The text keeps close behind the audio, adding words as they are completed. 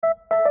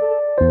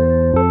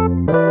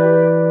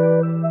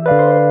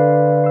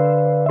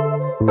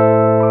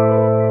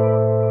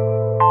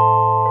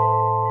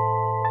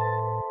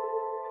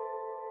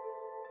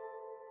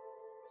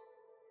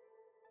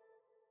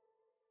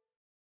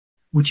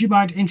Would you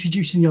mind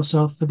introducing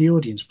yourself for the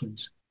audience,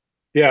 please?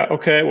 Yeah,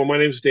 okay. Well, my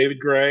name is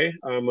David Gray.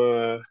 I'm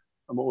a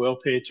oil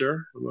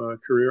painter. I'm a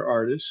career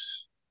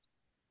artist.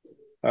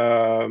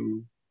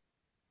 Um,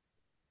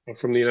 I'm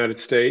from the United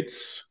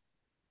States,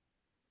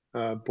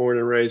 born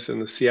and raised in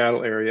the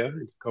Seattle area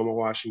in Tacoma,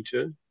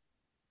 Washington.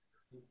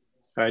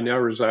 I now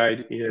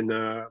reside in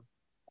the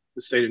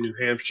state of New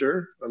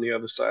Hampshire on the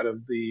other side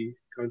of the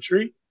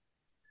country.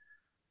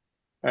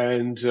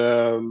 And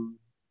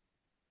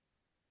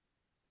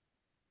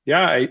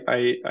yeah,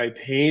 I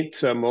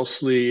paint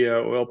mostly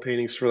oil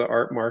paintings for the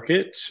art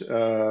market.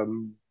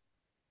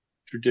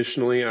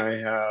 Traditionally, I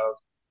have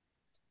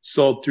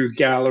sold through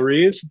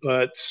galleries,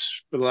 but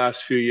for the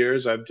last few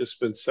years, I've just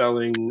been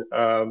selling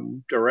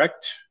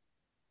direct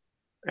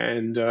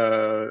and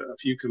a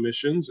few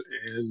commissions.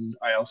 And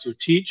I also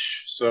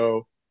teach.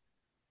 So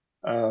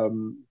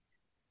um,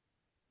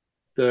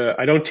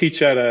 I don't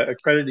teach at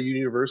accredited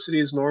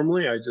universities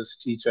normally. I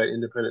just teach at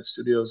independent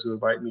studios who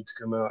invite me to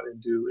come out and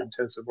do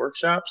intensive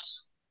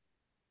workshops.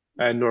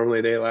 And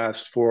normally they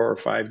last 4 or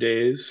 5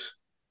 days.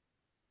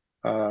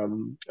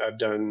 I've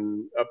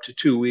done up to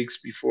 2 weeks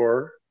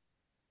before.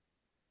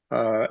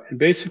 And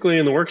basically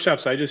in the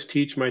workshops, I just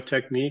teach my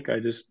technique. I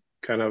just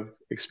kind of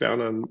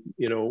expound on,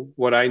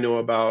 what I know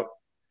about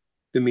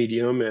the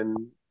medium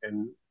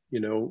and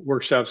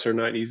workshops are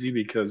not easy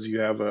because you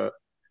have a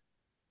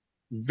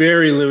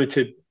very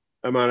limited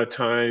amount of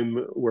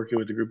time working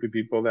with a group of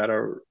people that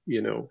are,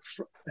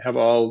 have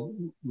all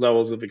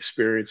levels of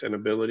experience and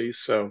abilities.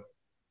 So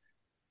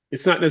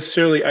it's not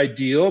necessarily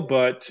ideal,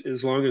 but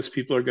as long as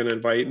people are going to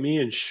invite me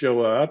and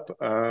show up,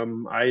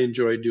 I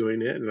enjoy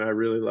doing it. And I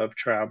really love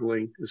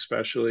traveling,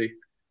 especially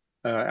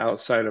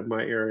outside of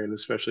my area and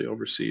especially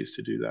overseas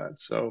to do that.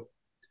 So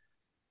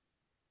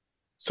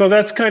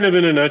that's kind of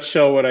in a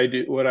nutshell what I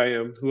do, what I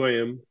am, who I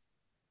am.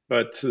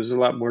 But there's a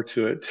lot more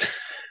to it.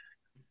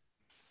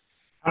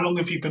 How long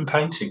have you been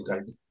painting,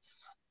 David?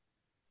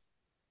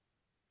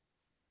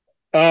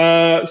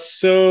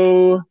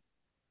 So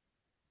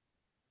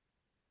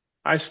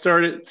I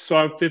started. So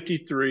I'm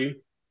 53,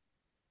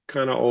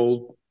 kind of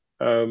old.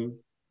 Um,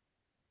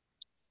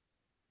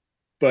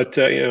 but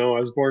I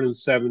was born in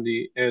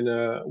 '70, and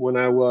when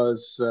I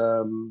was,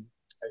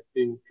 I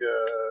think,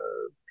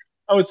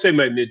 I would say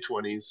my mid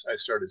 20s, I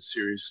started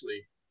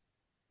seriously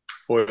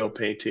oil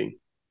painting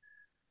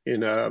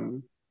in a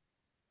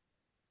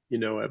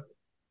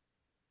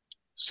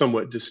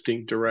somewhat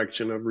distinct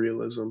direction of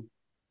realism.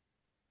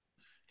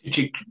 Did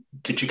you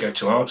did you go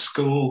to art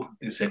school?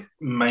 Is it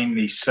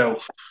mainly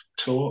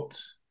self-taught?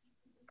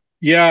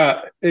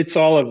 Yeah, it's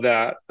all of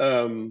that.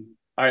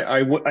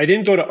 I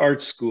didn't go to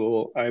art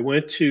school. I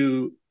went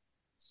to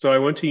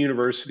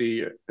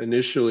university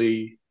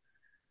initially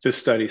to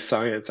study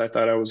science. I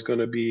thought I was going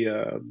to be,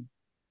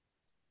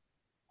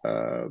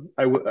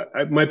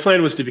 my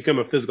plan was to become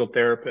a physical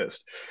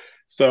therapist.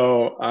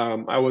 So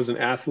I was an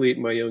athlete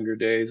in my younger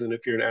days, and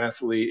if you're an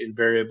athlete,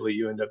 invariably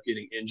you end up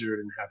getting injured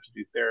and have to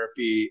do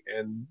therapy,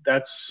 and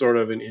that's sort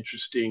of an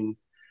interesting,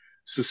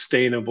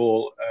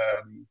 sustainable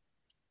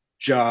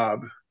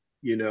job,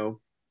 you know.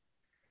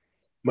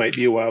 Might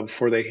be a while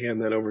before they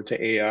hand that over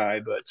to AI,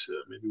 but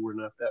maybe we're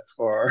not that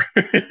far.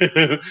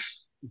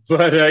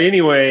 But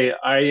anyway,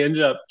 I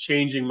ended up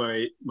changing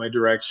my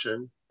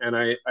direction, and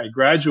I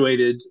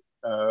graduated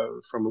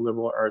from a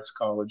liberal arts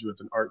college with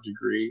an art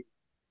degree,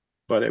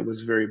 but it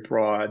was very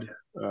broad.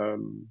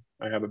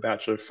 I have a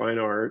Bachelor of Fine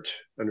Art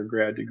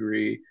undergrad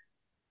degree,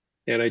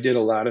 and I did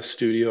a lot of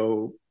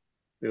studio.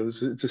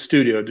 It's a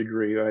studio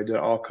degree. I did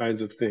all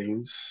kinds of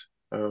things.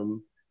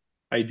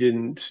 I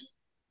didn't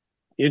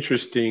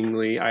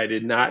Interestingly, I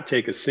did not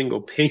take a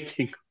single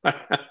painting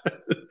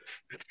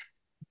class.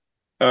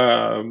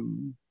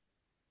 um,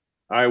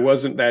 I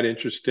wasn't that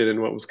interested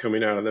in what was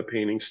coming out of the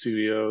painting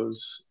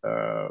studios,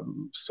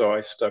 so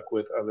I stuck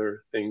with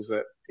other things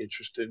that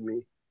interested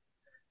me.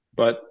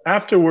 But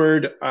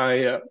afterward,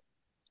 I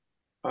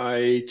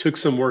took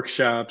some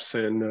workshops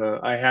and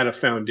I had a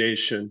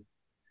foundation.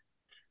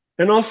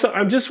 And also,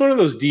 I'm just one of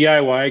those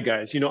DIY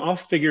guys. I'll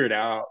figure it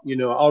out.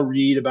 I'll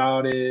read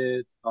about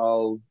it.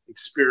 I'll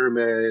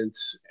experiment,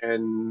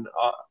 and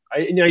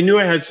I knew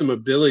I had some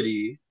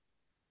ability,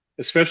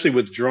 especially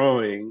with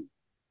drawing.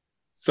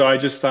 So I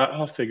just thought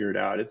I'll figure it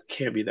out. It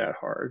can't be that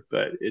hard,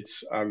 but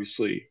it's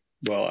obviously,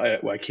 well,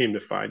 I came to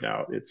find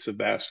out it's a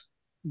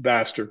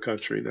vaster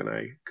country than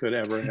I could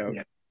ever have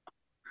Yeah.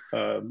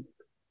 um,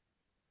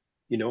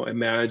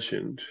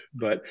 imagined.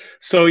 But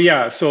so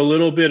yeah, so a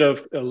little bit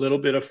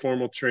of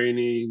formal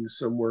training,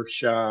 some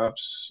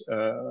workshops,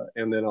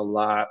 and then a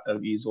lot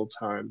of easel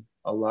time,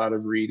 a lot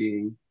of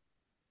reading,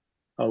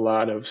 a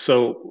lot of.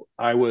 So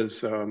I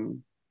was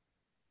in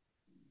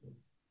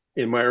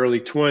my early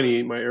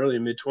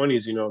and mid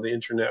 20s. The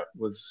internet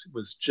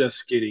was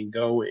just getting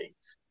going,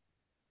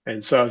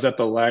 and so I was at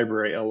the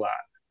library a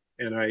lot,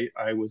 and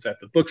I was at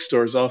the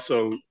bookstores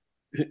also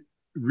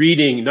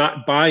reading,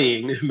 not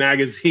buying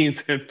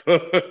magazines and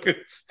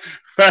books.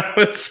 I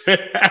would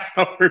spend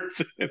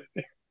hours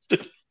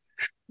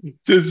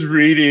just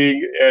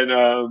reading,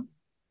 and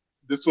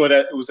this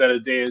was at a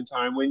day and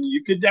time when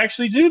you could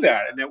actually do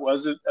that, and it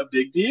wasn't a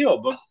big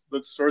deal.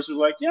 Bookstores were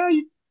like, yeah,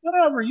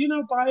 whatever,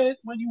 buy it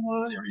when you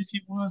want or if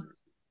you want.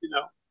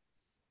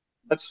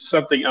 That's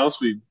something else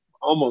we've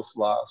almost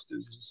lost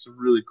is some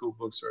really cool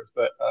bookstores.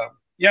 But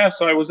yeah,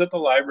 so I was at the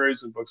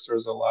libraries and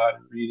bookstores a lot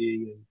and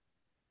reading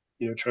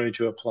and trying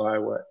to apply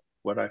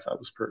what I thought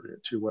was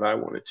pertinent to what I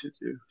wanted to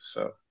do.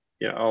 So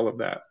yeah, all of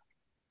that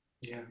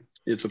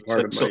is a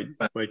part of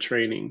my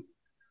training.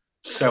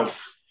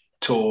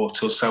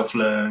 Self-taught or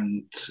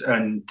self-learned,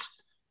 and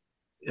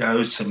it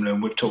was similar.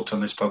 And we've talked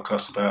on this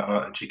podcast about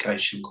art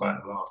education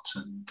quite a lot.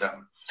 And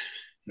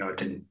I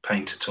didn't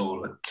paint at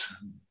all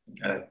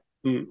at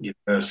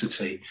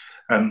university,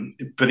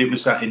 but it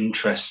was that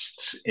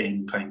interest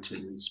in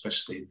painting,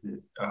 especially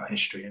the art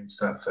history and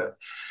stuff.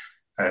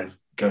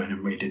 Going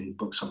and reading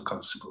books on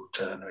Constable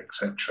Turner,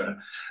 etc.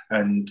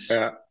 And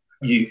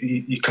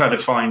you kind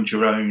of find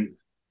your own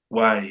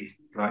way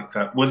like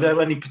that. Were there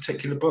any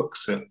particular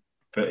books that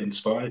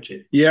inspired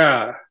you?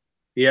 Yeah,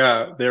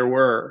 there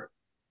were.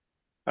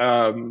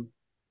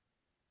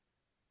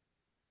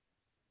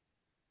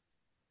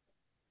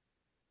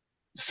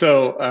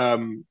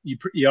 So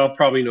you all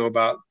probably know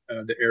about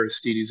the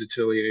Aristides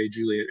Atelier,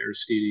 Juliet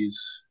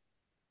Aristides,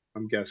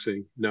 I'm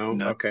guessing. No?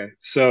 Okay.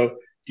 So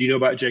do you know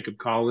about Jacob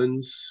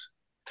Collins,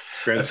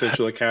 Grand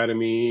Central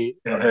Academy?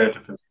 I heard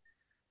of him.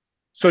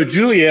 So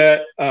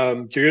Juliet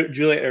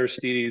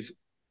Aristides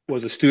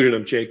was a student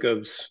of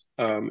Jacob's,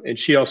 and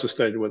she also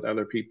studied with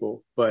other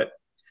people, but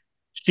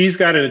she's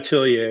got an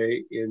atelier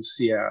in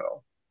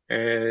Seattle,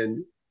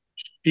 and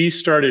she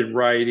started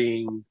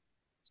writing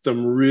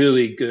some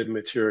really good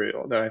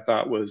material that I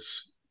thought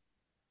was,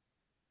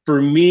 for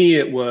me,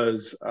 it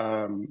was,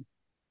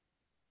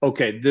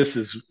 okay, this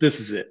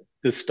is it,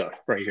 this stuff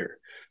right here.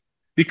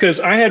 Because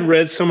I had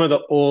read some of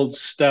the old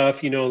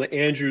stuff, the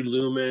Andrew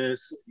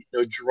Loomis,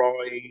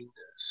 drawing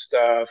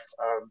stuff.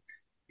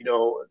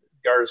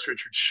 The artist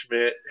Richard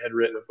Schmidt had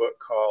written a book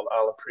called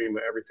Alla Prima,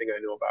 Everything I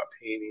Know About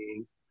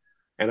Painting.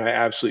 And I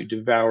absolutely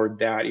devoured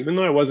that. Even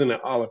though I wasn't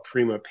an alla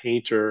prima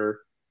painter,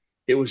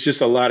 it was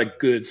just a lot of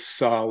good,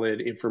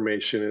 solid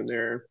information in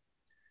there.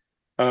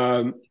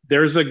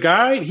 There's a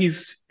guy,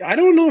 I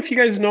don't know if you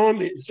guys know him.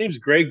 His name's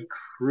Greg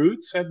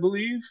Kreutz, I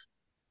believe.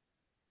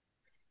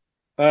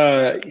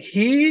 I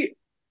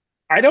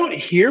don't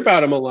hear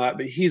about him a lot,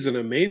 but he's an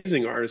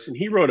amazing artist. And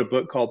he wrote a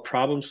book called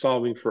Problem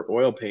Solving for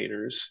Oil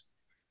Painters.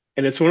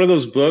 And it's one of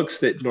those books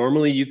that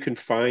normally you can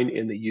find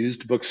in the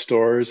used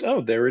bookstores.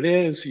 Oh, there it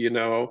is,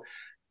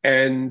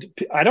 And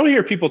I don't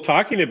hear people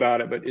talking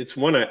about it, but it's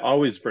one I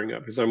always bring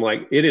up because I'm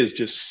like, it is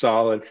just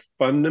solid,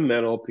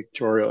 fundamental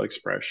pictorial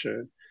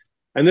expression.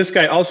 And this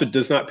guy also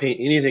does not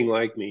paint anything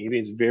like me. He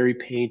paints very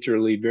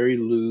painterly, very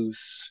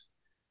loose,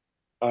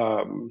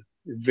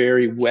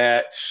 very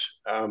wet.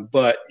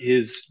 But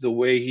the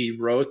way he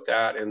wrote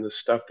that and the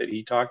stuff that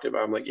he talked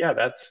about, I'm like, yeah,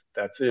 that's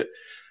it.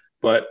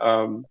 But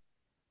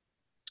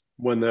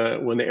when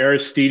the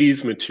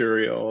Aristides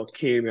material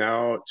came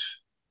out,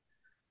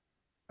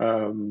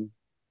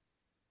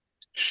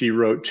 she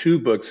wrote two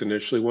books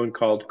initially, one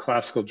called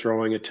Classical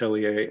Drawing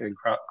Atelier and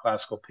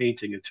Classical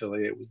Painting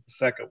Atelier. It was the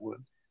second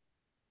one.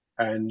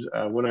 And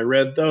when I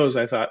read those,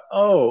 I thought,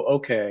 oh,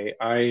 okay,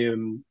 I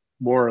am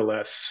more or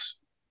less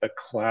a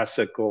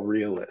classical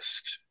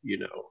realist,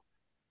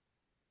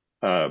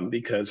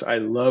 because I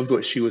loved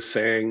what she was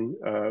saying.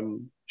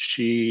 When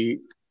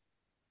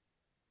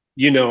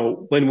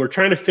we're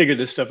trying to figure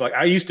this stuff, like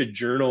I used to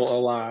journal a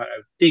lot,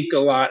 I think a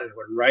lot, and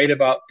would write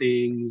about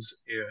things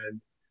and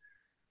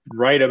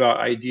write about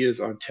ideas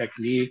on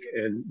technique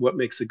and what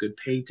makes a good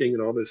painting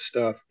and all this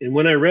stuff. And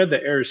when I read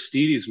the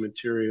Aristides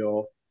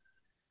material,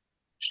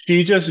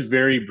 she just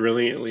very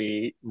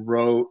brilliantly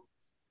wrote,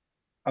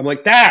 I'm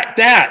like,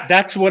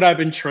 that's what I've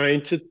been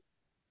trying to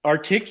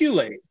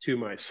articulate to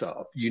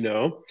myself,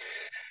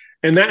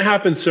 And that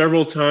happened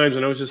several times.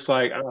 And I was just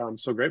like, oh, I'm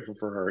so grateful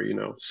for her,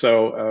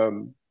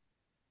 So,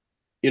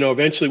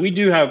 eventually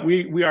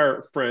we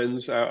are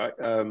friends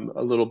a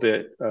little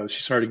bit.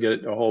 She's hard to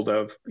get a hold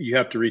of. You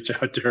have to reach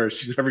out to her.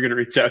 She's never going to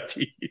reach out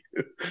to you.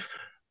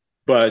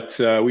 But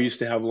we used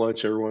to have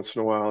lunch every once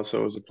in a while.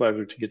 So it was a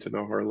pleasure to get to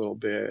know her a little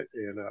bit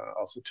and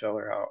also tell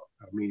her how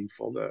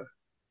meaningful the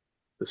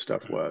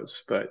stuff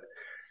was. But,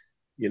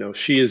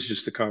 she is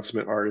just a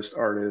consummate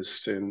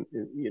artist and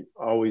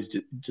always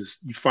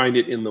just, you find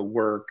it in the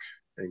work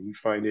and you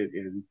find it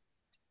in,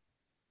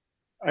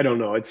 I don't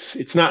know.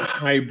 It's not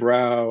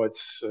highbrow.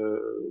 It's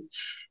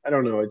I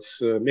don't know.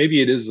 It's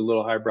maybe it is a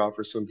little highbrow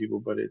for some people,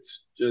 but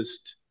it's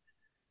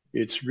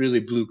really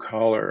blue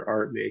collar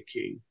art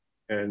making,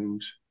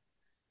 and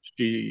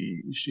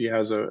she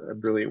has a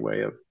brilliant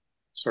way of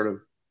sort of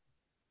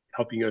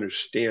helping you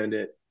understand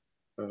it,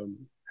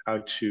 how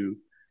to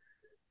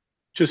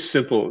just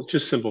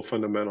simple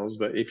fundamentals.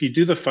 But if you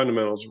do the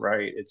fundamentals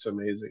right, it's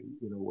amazing.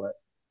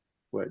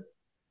 What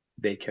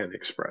they can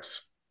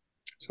express.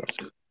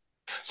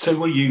 So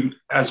were you,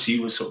 as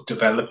you were sort of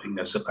developing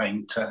as a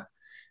painter,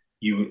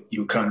 you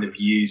were kind of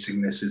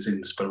using this as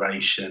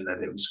inspiration,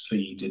 and it was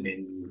feeding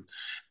in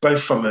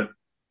both from a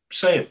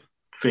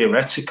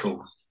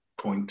theoretical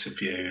point of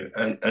view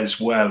as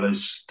well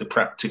as the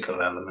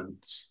practical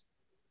elements.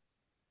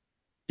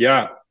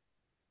 Yeah.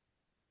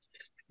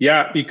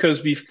 Yeah, because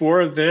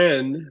before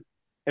then,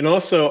 and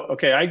also,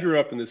 okay, I grew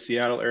up in the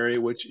Seattle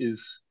area, which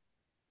is,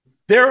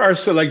 there are,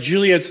 so like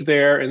Juliet's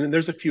there, and then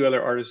there's a few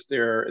other artists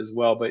there as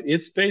well, but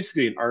it's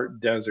basically an art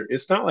desert.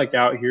 It's not like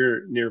out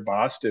here near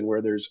Boston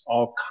where there's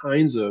all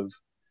kinds of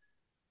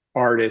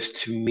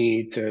artists to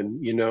meet,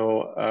 and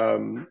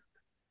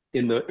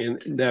in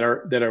that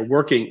are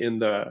working in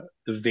the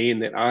vein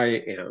that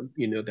I am,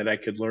 that I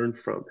could learn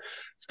from.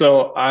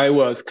 So I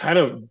was kind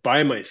of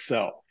by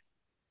myself,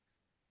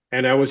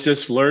 and I was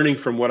just learning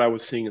from what I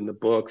was seeing in the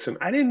books, and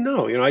I didn't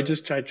know, I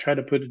tried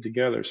to put it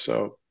together.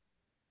 So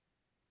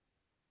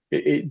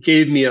it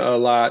gave me a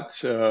lot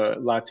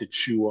to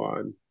chew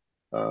on.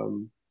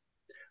 Um,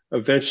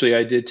 Eventually,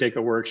 I did take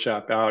a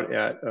workshop out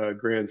at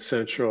Grand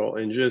Central,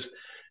 and just,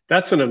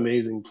 that's an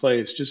amazing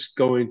place. Just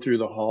going through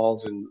the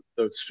halls and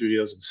those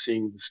studios and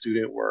seeing the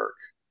student work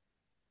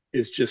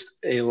is just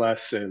a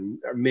lesson,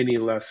 or many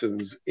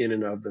lessons in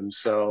and of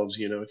themselves.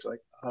 It's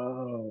like,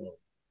 oh,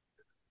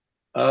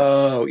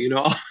 all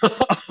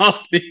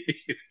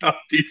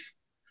these,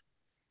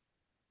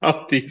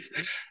 all these,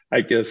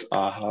 I guess,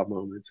 aha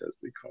moments, as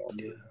we call them.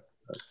 Yeah.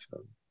 But,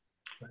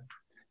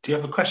 do you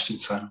have a question,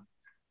 Sam?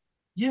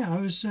 Yeah,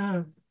 I was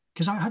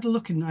because I had a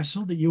look and I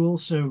saw that you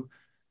also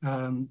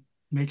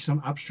make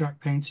some abstract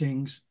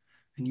paintings,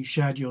 and you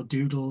shared your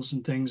doodles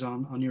and things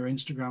on your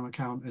Instagram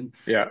account, and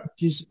yeah,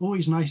 it's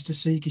always nice to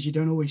see because you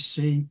don't always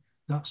see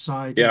that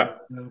side yeah.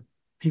 of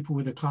people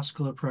with a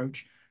classical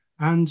approach.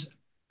 And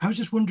I was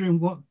just wondering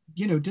what,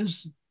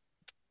 does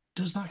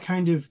that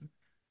kind of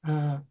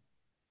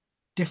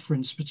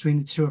difference between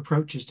the two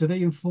approaches, do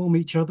they inform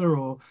each other,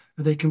 or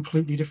are they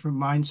completely different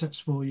mindsets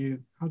for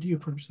you? How do you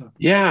approach that?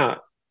 Yeah,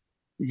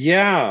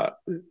 yeah,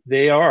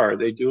 they are.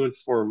 They do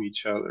inform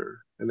each other,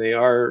 and they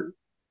are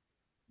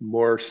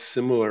more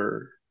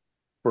similar,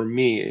 for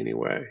me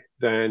anyway,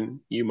 than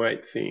you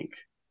might think.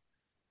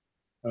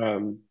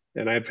 And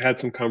I've had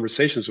some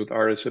conversations with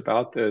artists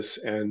about this,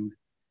 and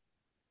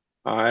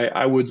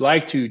I would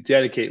like to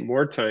dedicate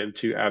more time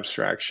to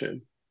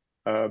abstraction.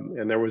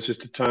 And there was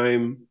just a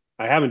time,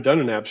 I haven't done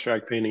an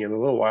abstract painting in a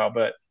little while,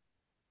 but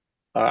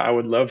I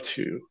would love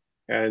to.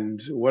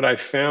 And what I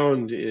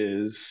found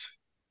is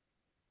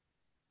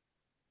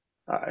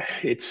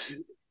it's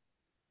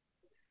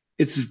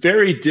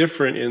very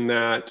different in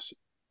that,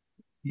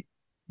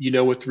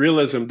 with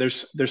realism,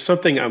 there's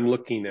something I'm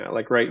looking at.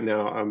 Like right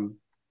now,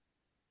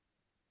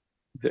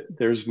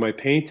 there's my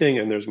painting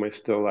and there's my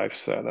still life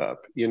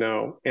setup, and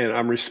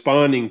I'm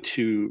responding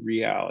to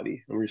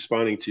reality. I'm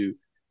responding to,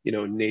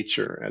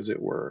 nature, as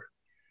it were.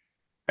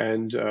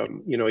 And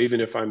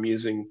even if I'm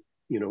using,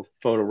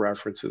 photo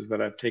references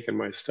that I've taken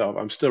myself,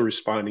 I'm still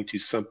responding to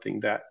something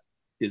that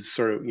is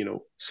sort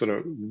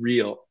of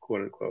real,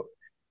 quote unquote.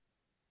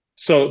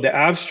 So the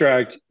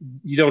abstract,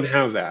 you don't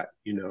have that,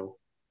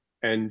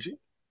 and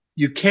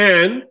you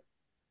can,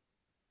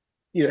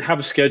 have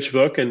a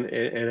sketchbook and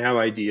have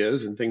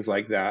ideas and things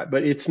like that,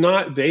 but it's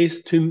not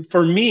based,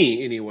 for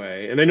me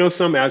anyway. And I know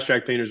some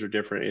abstract painters are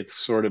different. It's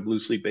sort of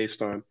loosely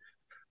based on.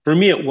 For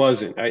me, it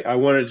wasn't. I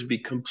wanted it to be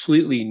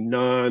completely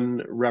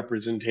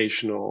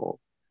non-representational.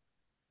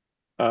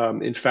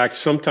 In fact,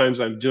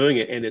 sometimes I'm doing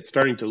it and it's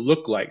starting to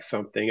look like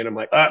something, and I'm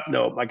like,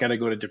 no, I got to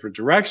go in a different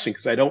direction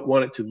because I don't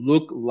want it to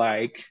look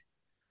like.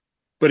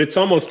 But it's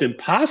almost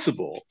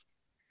impossible,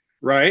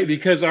 right?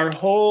 Because our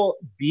whole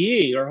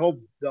being, our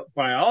whole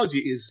biology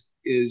is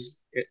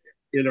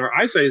in our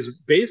eyesight is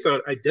based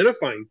on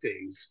identifying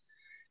things,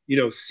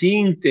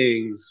 seeing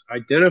things,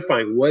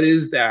 identifying what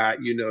is that,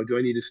 do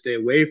I need to stay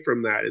away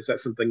from that? Is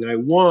that something I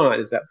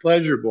want? Is that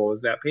pleasurable?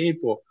 Is that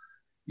painful?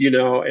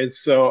 And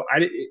so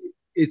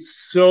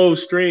it's so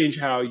strange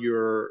how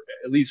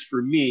at least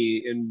for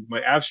me in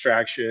my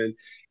abstraction,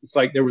 it's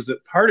like there was a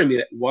part of me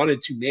that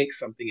wanted to make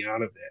something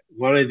out of it,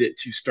 wanted it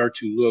to start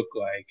to look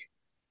like,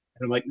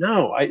 and I'm like,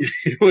 no,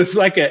 it was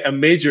like a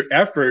major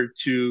effort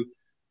to,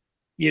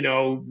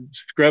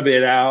 scrub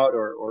it out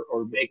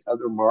or make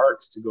other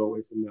marks to go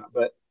away from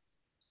that.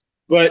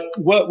 But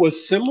what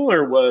was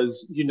similar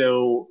was,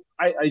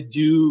 I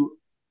do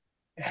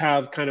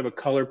have kind of a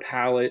color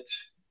palette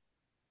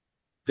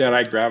that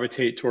I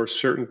gravitate towards,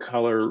 certain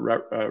color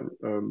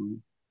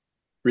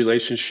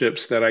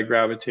relationships that I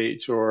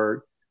gravitate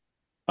toward,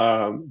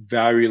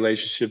 value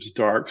relationships,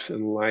 darks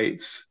and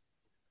lights,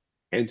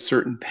 and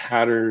certain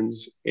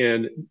patterns.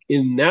 And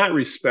in that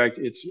respect,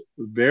 it's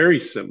very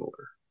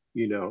similar,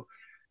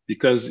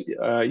 because,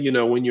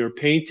 when you're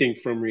painting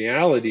from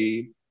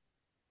reality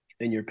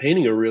and you're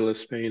painting a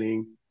realist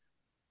painting,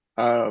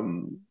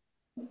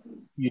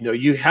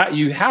 you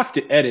have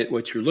to edit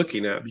what you're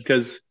looking at,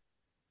 because,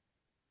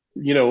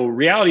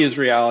 reality is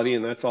reality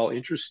and that's all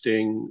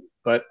interesting.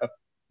 But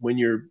when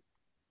you're,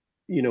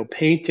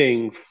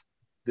 painting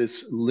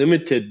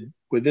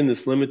within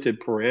this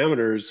limited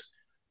parameters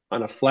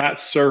on a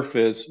flat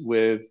surface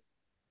with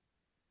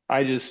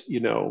I just,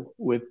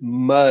 with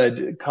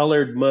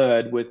colored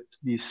mud with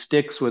these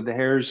sticks with the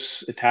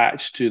hairs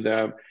attached to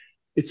them,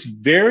 it's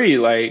very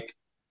like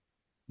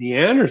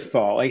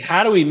Neanderthal. Like,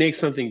 how do we make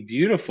something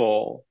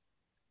beautiful?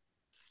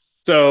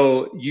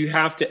 So you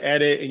have to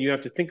edit and you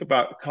have to think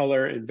about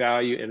color and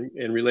value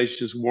and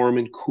relationships, warm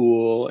and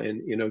cool,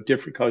 and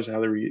different colors, how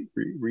they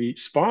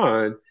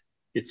respond.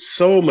 It's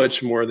so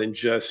much more than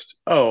just,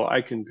 oh,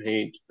 I can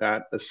paint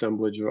that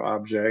assemblage of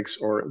objects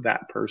or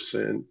that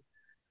person,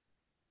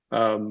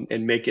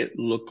 and make it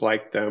look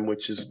like them,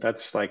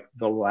 that's like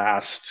the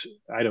last.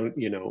 I don't,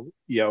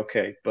 yeah,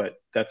 okay, but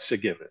that's a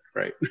given,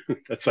 right?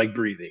 That's like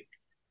breathing.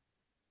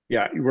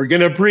 Yeah, we're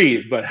going to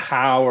breathe, but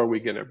how are we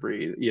going to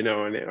breathe? And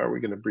are we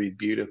going to breathe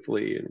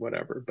beautifully and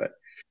whatever? But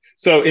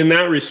so in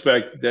that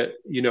respect, that,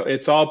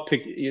 it's all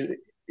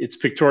it's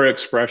pictorial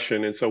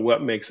expression. And so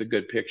what makes a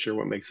good picture,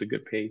 what makes a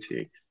good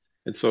painting?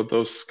 And so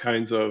those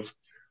kinds of,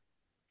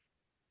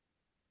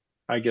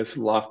 I guess,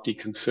 lofty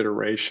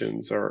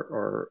considerations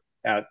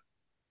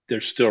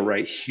they're still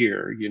right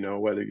here,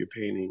 whether you're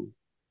painting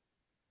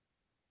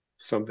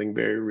something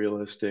very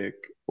realistic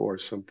or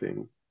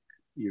something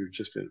you're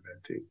just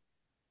inventing.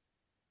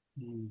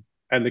 Mm.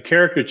 And the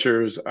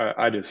caricatures,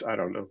 I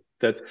don't know.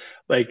 That's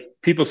like,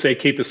 people say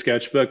keep a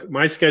sketchbook.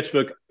 My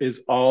sketchbook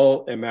is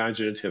all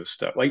imaginative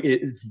stuff. Like,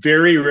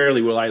 very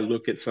rarely will I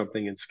look at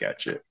something and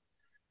sketch it.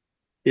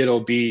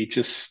 It'll be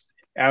just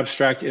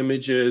abstract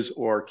images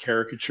or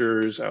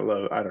caricatures. I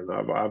don't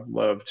know. I've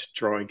loved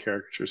drawing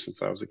caricatures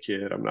since I was a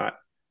kid. I'm not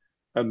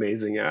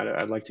amazing at it.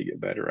 I'd like to get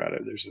better at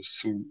it. There's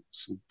just some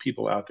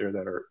people out there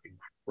that are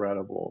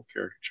incredible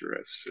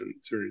caricaturists, and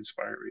it's very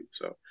inspiring.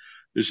 So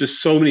there's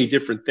just so many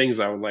different things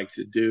I would like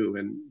to do,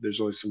 and there's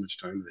only so much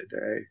time in the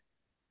day.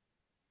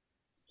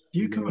 Do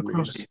you come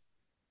across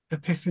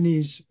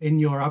epiphanies in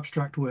your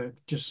abstract work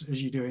just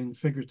as you do in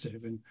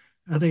figurative? And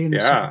are they in the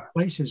same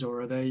places, or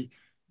are they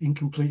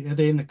incomplete? Are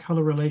they in the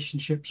color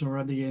relationships, or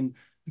are they in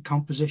the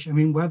composition? I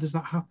mean, where does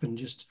that happen?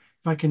 Just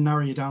if I can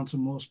narrow you down to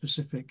more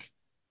specific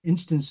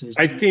instances.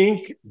 I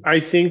think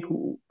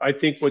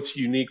what's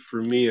unique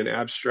for me in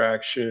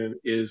abstraction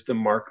is the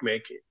mark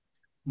making,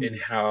 and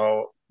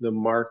how the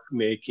mark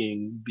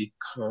making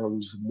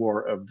becomes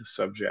more of the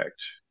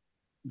subject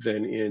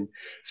than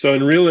so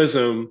in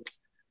realism,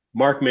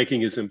 mark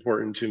making is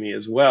important to me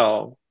as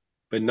well,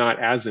 but not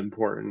as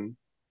important.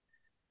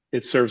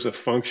 It serves a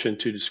function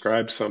to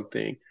describe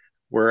something.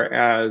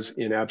 Whereas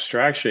in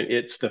abstraction,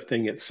 it's the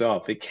thing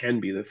itself. It can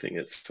be the thing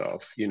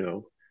itself,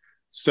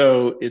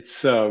 So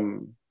it's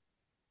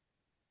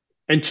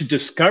and to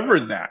discover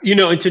that,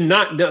 and to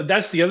not know,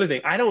 that's the other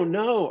thing. I don't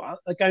know.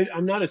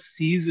 I'm not a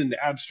seasoned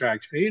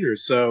abstract painter.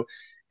 So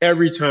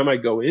every time I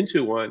go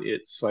into one,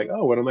 it's like,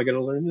 oh, what am I going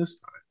to learn this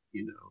time?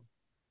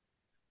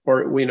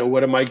 Or,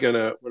 what am I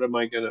gonna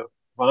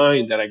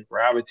find that I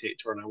gravitate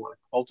toward and I want to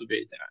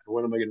cultivate that? And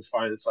what am I going to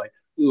find that's like,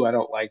 ooh, I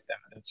don't like that.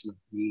 That's not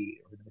me,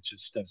 or that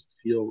just doesn't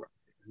feel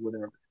right, or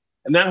whatever.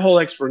 And that whole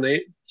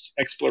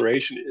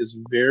exploration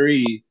is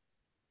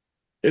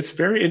it's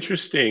very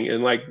interesting.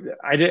 And like,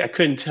 I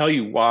couldn't tell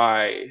you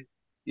why,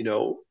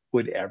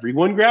 would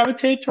everyone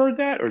gravitate toward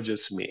that, or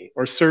just me,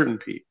 or certain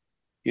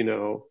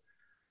people.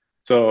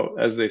 So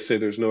as they say,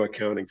 there's no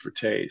accounting for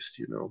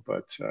taste,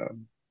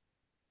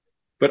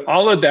 but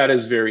all of that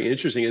is very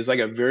interesting. It's like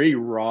a very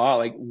raw,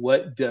 like,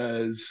 what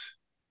do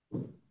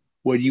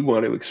you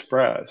want to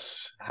express?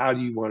 How do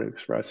you want to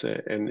express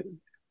it? And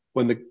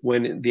when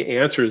the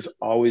answer is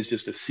always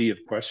just a sea of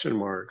question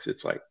marks,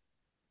 it's like,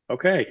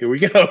 okay, here we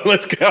go.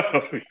 Let's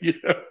go.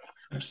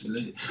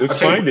 Absolutely.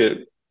 Let's find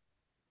it.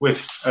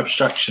 With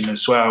abstraction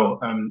as well,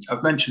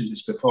 I've mentioned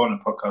this before on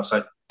a podcast.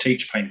 I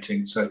teach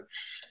painting, so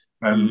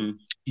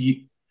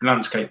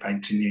landscape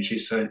painting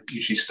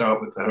usually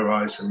start with the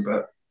horizon,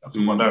 but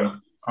what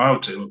I'll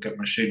do, or get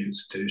my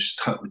students to do, is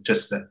start with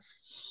just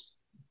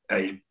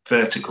a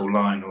vertical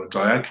line or a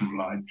diagonal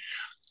line.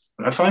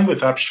 And I find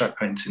with abstract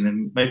painting,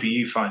 and maybe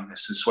you find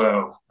this as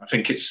well, I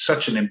think it's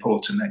such an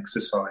important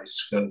exercise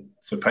for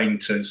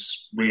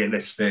painters,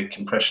 realistic,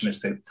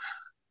 impressionistic,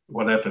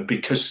 whatever,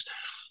 because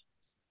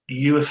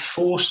you are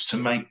forced to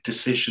make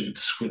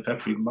decisions with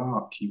every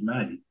mark you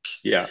make.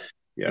 Yeah.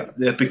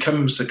 There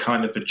becomes a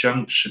kind of a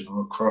junction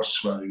or a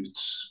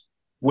crossroads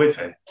with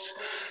it.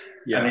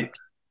 Yeah. And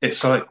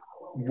it's like,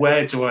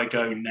 where do I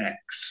go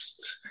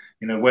next?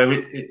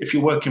 If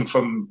you're working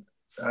from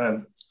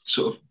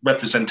sort of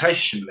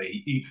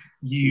representationally,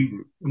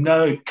 you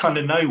kind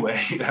of know where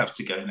you have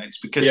to go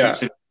next, because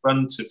it's in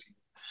front of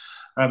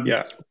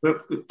you.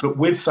 But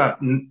with that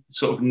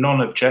sort of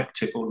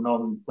non-objective or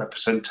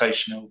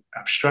non-representational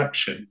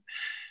abstraction,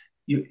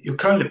 you're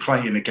kind of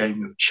playing a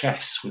game of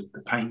chess with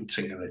the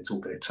painting a little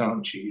bit,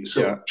 aren't you? You're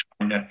sort of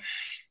trying to,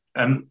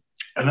 and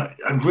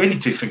I really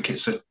do think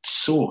it's a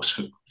source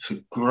for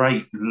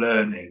great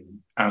learning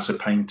as a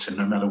painter,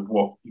 no matter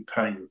what you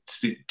paint.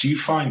 Do you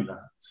find that?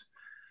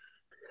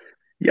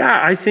 Yeah,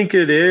 I think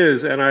it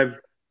is, and I've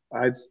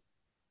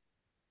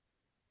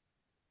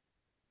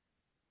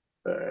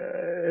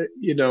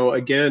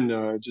again,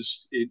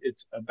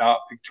 it's about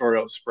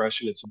pictorial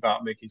expression. It's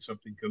about making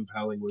something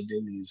compelling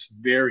within these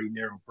very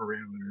narrow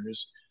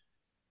parameters,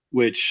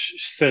 which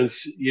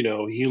since,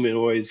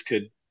 humanoids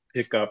could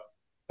pick up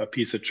a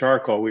piece of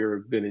charcoal,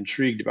 we've been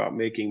intrigued about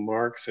making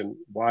marks. And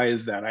why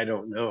is that? I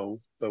don't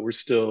know, but we're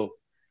still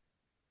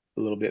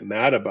a little bit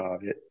mad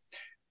about it.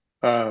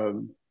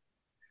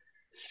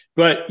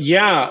 But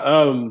yeah,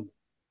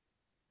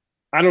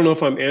 I don't know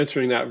if I'm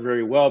answering that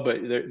very well,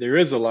 but there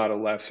is a lot of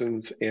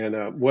lessons.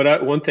 And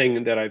one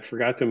thing that I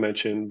forgot to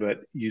mention,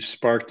 but you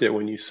sparked it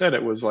when you said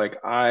it, was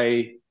like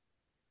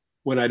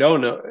when I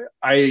don't know,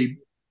 I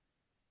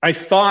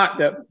thought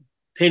that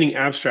painting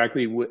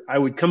abstractly, I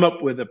would come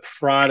up with a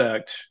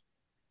product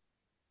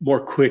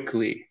more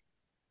quickly,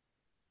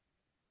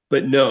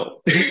 but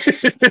no,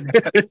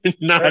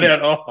 not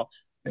at all.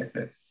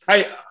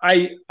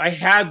 I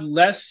had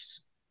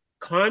less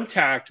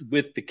contact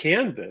with the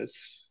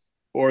canvas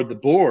or the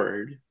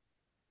board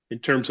in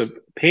terms of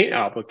paint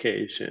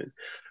application,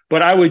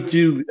 but I would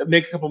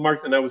make a couple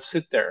marks and I would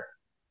sit there.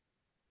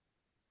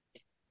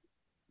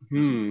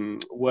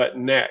 What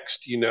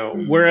next?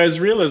 Whereas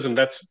realism,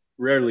 that's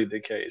rarely the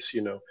case,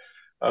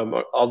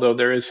 although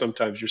there is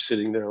sometimes you're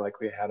sitting there like,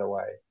 wait, how do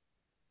I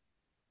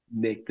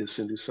make this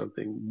into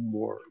something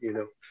more,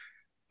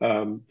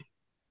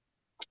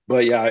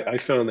 but yeah, I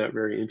found that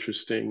very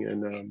interesting.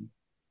 And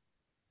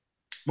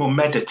more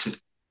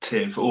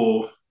meditative,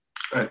 or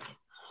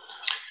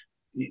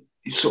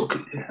sort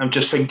of, I'm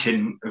just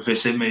thinking of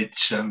this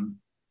image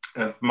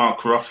of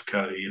Mark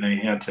Rothko. He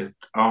had an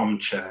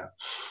armchair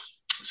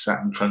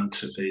sat in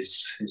front of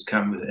his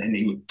canvas, and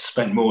he would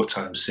spend more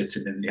time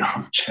sitting in the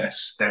armchair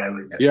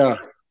staring at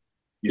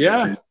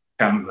the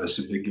canvas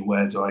and thinking,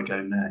 where do I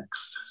go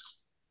next?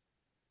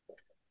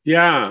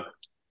 Yeah,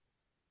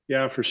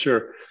 for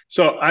sure.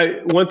 So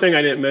one thing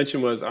I didn't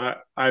mention was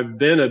I've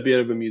been a bit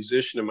of a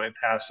musician in my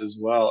past as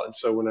well. And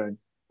so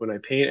when I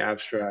paint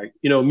abstract,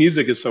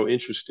 music is so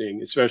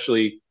interesting,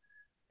 especially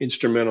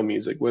instrumental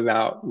music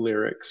without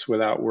lyrics,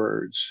 without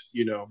words,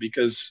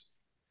 because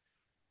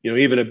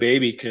even a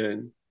baby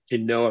can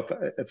know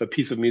if a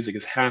piece of music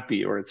is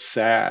happy or it's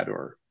sad,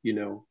 or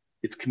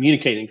it's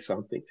communicating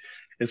something.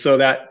 And so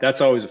that's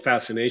always a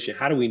fascination.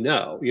 How do we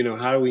know?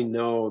 How do we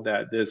know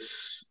that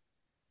this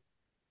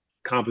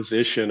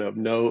composition of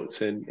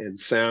notes and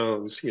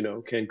sounds,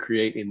 can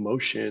create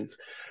emotions?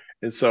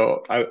 And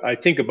so I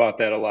think about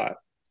that a lot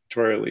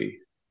pictorially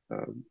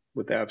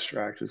with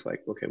abstract. Is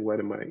like, okay, what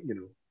am I,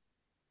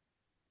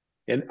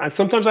 and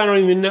sometimes I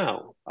don't even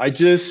know. I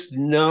just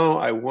know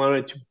I want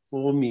it to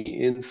pull me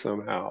in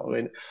somehow.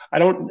 And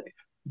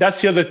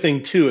that's the other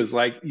thing too, is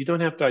like, you don't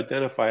have to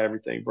identify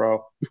everything,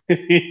 bro.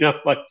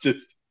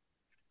 Just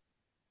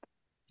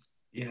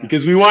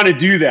because we want to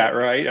do that,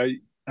 right?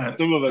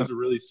 Some of us are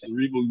really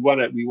cerebral.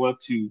 We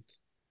want to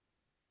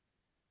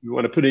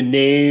put a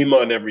name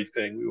on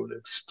everything. We want to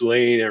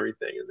explain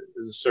everything. And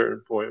there's a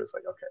certain point, it's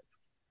like, okay,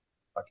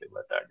 I can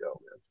let that go,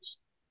 man. Just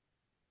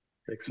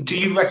do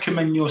you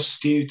recommend your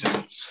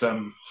students,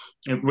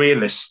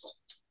 realist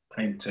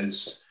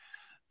painters,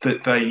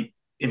 that they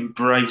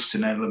embrace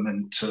an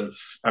element of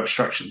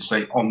abstraction,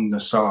 say on the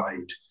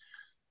side?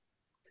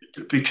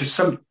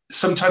 Because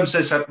sometimes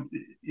there's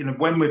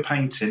when we're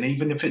painting,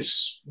 even if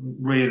it's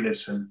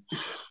realism,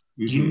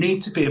 you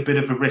need to be a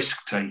bit of a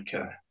risk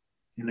taker.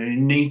 You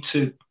need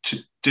to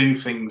do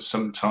things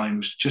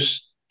sometimes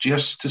just to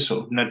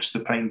sort of nudge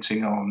the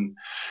painting on,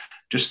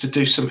 just to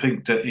do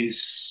something that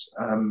is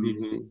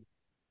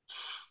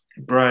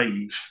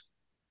brave.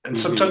 And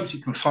sometimes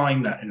you can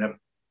find that in an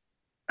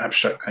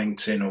abstract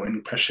painting or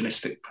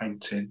impressionistic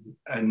painting,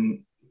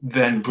 and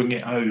then bring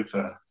it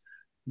over.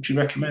 Would you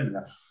recommend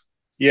that?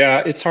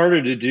 Yeah, it's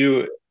harder to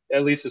do.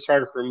 At least it's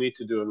harder for me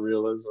to do in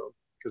realism,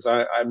 because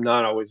I'm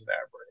not always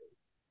that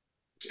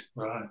brave.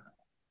 Right.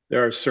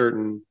 There are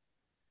certain,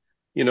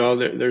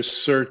 there's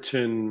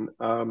certain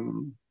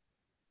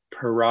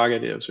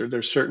prerogatives, or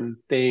there's certain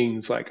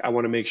things, like I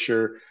want to make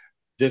sure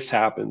this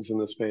happens in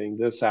this painting,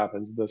 this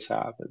happens.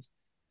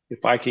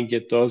 If I can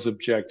get those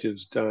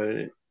objectives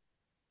done,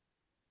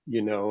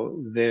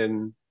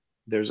 then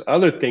there's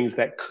other things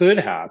that could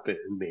happen.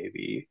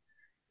 Maybe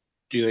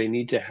do they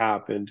need to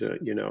happen to,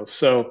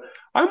 so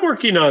I'm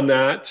working on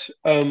that.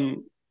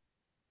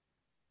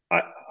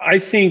 I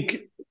think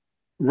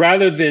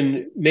rather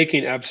than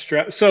making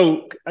abstract,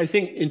 so I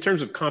think in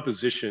terms of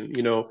composition,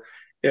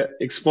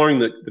 exploring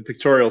the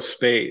pictorial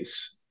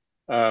space,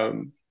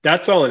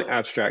 that's all an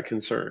abstract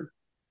concern.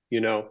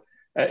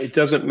 It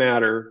doesn't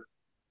matter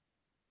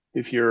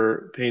if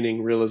you're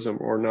painting realism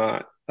or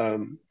not.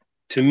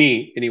 To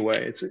me,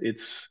 anyway,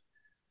 it's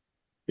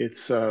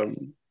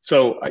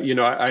so I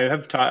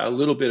have taught a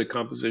little bit of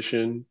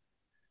composition,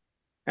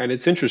 and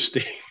it's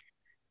interesting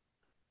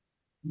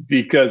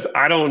because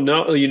I don't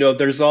know.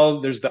 There's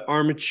the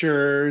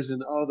armatures,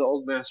 and the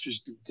old masters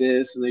did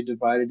this and they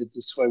divided it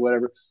this way,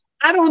 whatever.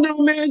 I don't know,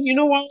 man. You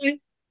know why?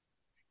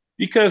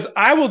 Because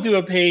I will do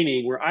a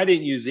painting where I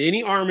didn't use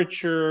any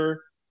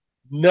armature,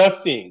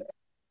 nothing.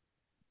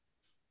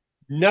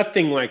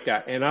 Nothing like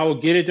that. And I will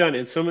get it done.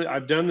 And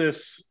I've done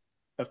this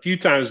a few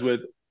times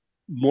with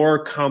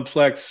more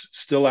complex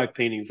still life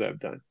paintings I've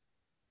done.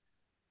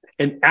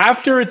 And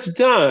after it's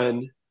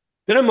done,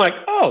 then I'm like,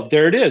 oh,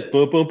 there it is.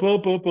 Boom, boom,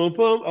 boom, boom, boom,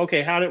 boom.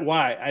 Okay,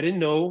 why? I didn't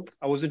know.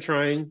 I wasn't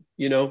trying,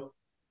 I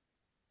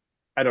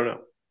don't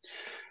know.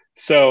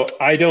 So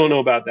I don't know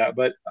about that,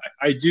 but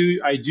I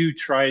do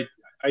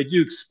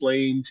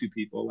explain to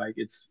people like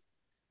it's,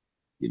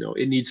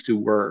 it needs to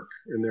work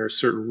and there are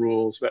certain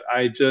rules, but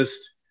I just,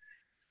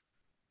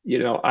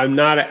 I'm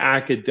not an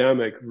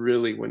academic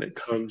really when it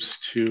comes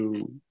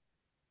to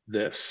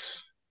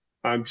this.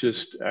 I'm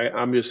just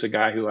a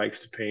guy who likes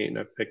to paint, and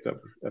I've picked up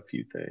a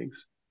few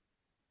things.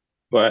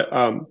 But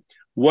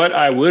what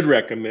I would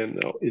recommend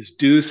though is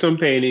do some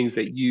paintings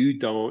that you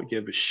don't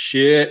give a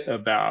shit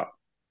about,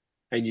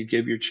 and you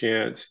give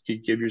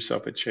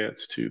yourself a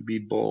chance to be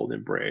bold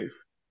and brave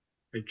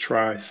and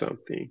try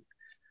something.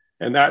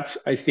 And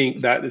I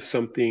think that is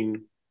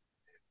something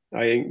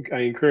I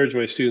encourage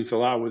my students a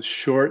lot with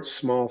short,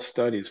 small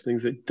studies,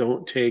 things that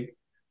don't take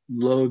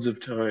loads of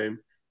time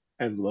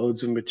and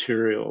loads of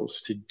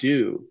materials to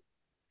do,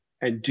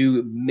 and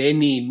do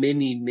many,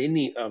 many,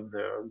 many of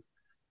them,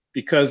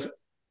 because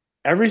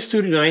every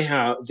student I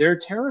have, they're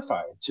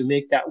terrified to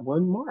make that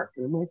one mark.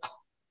 And I'm like,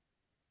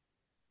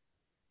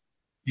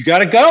 you got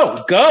to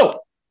go.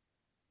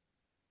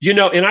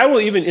 And I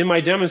will even in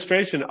my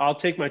demonstration, I'll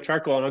take my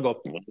charcoal and I'll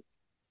go,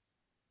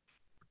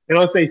 and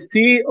I'll say,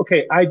 see,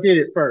 okay, I did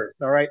it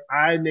first. All right.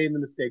 I made the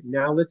mistake.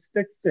 Now let's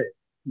fix it,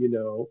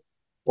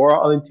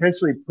 or I'll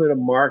intentionally put a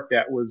mark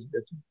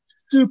that's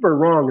super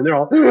wrong. And they're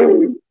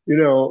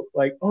all,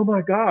 like, oh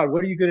my God,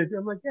 what are you going to do?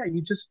 I'm like, yeah,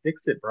 you just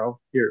fix it, bro.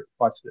 Here,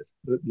 watch this.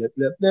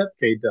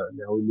 Okay, done.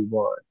 Now we move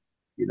on,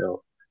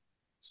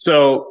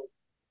 So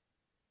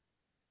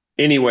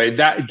anyway,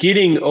 that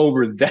getting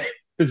over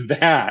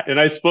that, and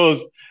I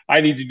suppose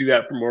I need to do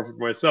that more for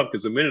myself,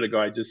 because a minute ago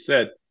I just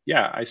said,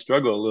 yeah, I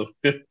struggle a little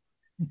bit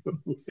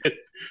with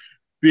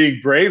being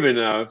brave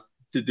enough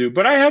to do,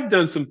 but I have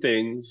done some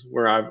things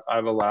where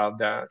I've allowed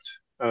that.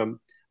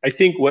 I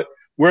think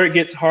where it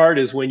gets hard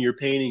is when your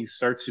painting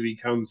starts to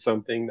become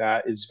something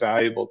that is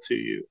valuable to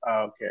you.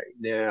 Okay,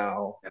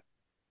 now,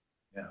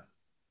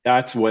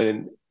 that's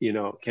when,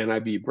 can I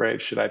be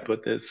brave? Should I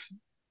put this,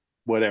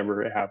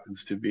 whatever it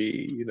happens to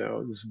be,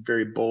 this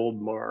very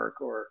bold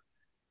mark or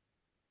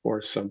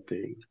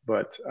something?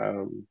 But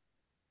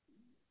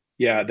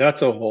yeah,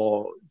 that's a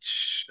whole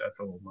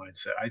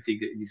mindset. I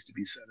think it needs to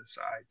be set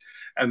aside.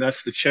 And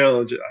that's the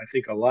challenge, I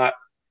think, a lot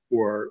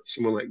for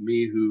someone like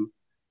me who,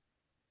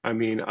 I'm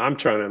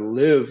trying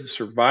to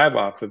survive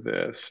off of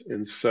this.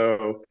 And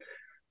so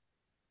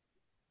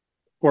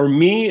for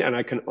me, and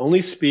I can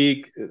only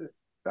speak,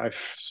 I've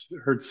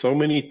heard so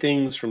many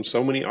things from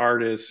so many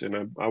artists,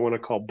 and I want to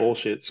call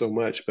bullshit so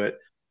much, but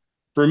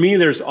for me,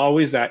 there's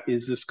always that,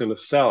 is this going to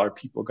sell? Are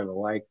people going to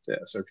like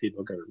this? Are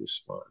people going to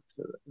respond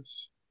to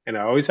this? And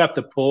I always have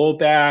to pull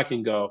back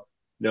and go,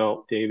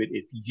 no, David,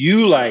 if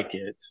you like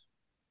it,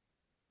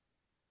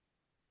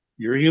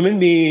 you're a human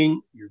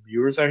being, your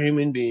viewers are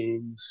human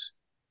beings,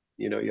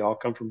 you all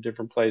come from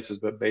different places,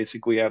 but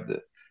basically have the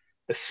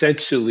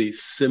essentially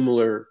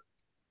similar,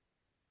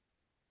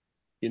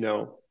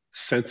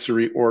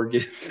 sensory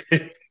organs.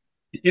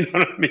 You know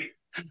what I mean?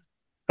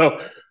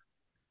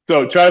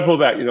 So try to pull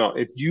back,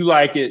 if you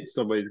like it,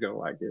 somebody's going to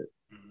like it.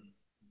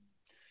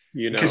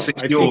 Because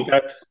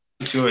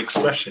it's your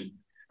expression.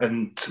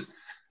 And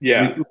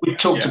yeah, we've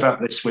talked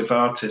about this with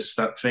artists,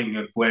 that thing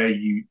of where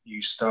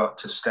you start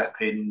to step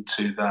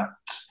into that,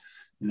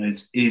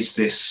 is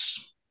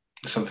this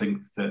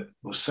something that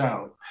will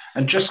sell?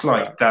 And just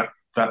like that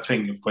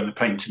thing of when a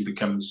painting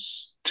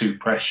becomes too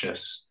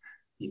precious,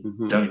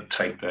 you don't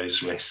take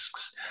those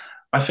risks.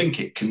 I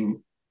think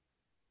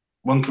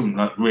one can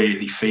like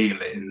really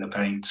feel it in the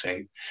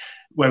painting.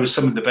 Whereas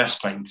some of the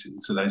best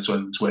paintings are those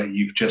ones where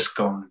you've just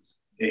gone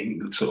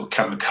in sort of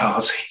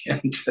kamikaze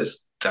and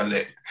just done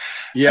it.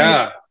 Yeah. And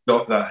it's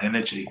got that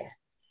energy.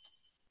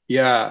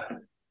 Yeah.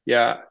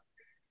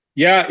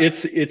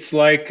 It's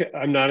like,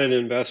 I'm not an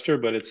investor,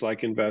 but it's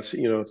like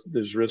investing,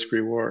 there's risk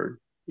reward,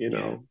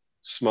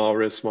 small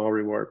risk, small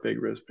reward,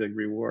 big risk, big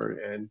reward.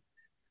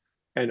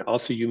 And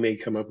also you may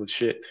come up with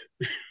shit,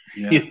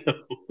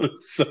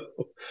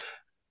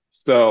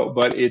 so,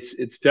 but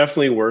it's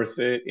definitely worth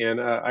it. And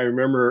I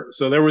remember,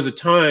 so there was a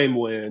time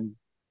when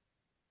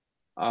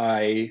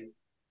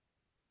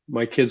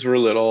my kids were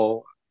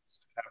little, I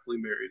was happily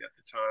married at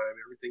the time.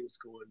 Everything was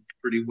going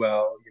pretty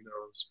well.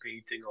 I was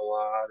painting a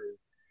lot, and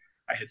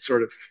I had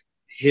sort of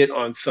hit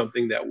on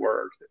something that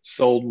worked, that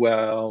sold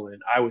well,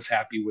 and I was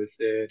happy with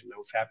it, and I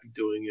was happy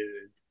doing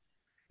it.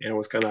 And it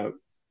was kind of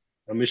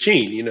a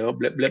machine,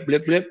 blip, blip,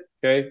 blip, blip.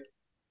 Okay.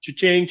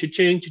 Cha-ching,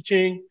 cha-ching,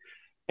 cha-ching.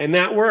 And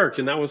that worked,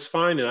 and that was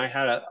fine. And I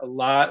had a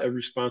lot of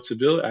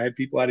responsibility. I had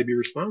people I had to be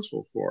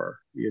responsible for,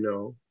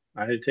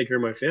 I had to take care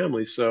of my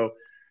family. So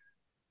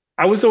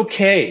I was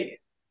okay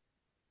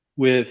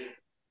with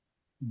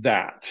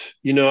that.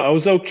 I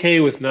was okay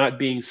with not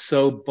being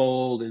so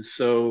bold and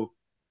so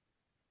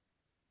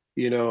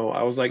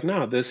I was like,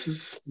 no, this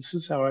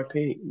is how I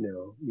paint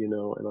now,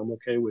 and I'm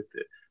okay with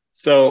it.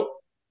 So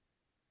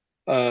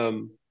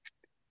um,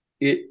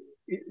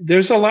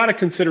 there's a lot of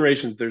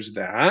considerations. There's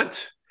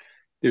that.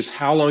 There's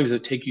how long does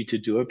it take you to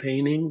do a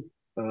painting,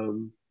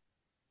 um,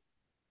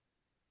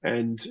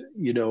 and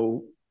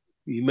you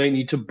might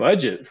need to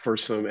budget for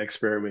some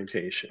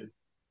experimentation.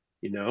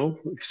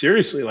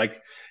 Seriously,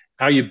 like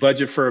how you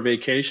budget for a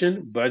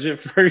vacation,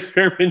 budget for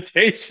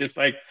experimentation.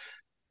 Like,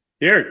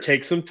 here,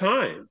 take some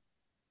time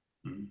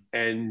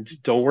and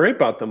don't worry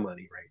about the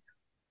money right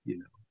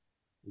now,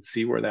 and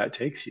see where that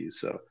takes you.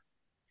 So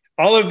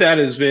all of that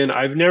has been,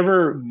 I've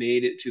never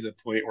made it to the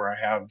point where I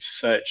have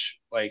such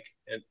like,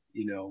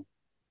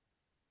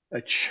 a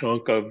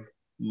chunk of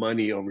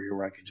money over here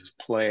where I can just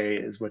play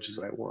as much as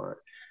I want.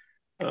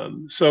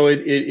 So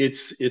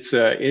it's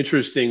a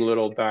interesting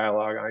little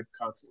dialogue I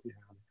constantly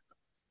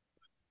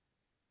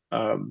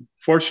have.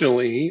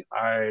 Fortunately,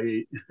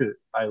 I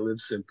I live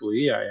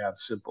simply. I have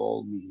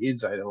simple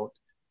needs. I don't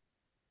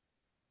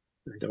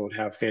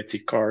have fancy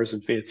cars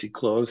and fancy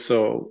clothes,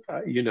 so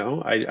I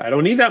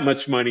don't need that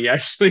much money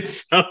actually.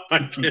 So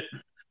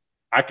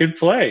I can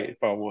play if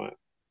I want.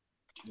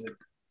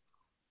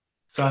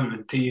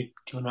 Simon, do you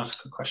want to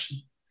ask a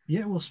question?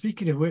 Yeah, well,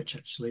 speaking of which,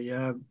 actually,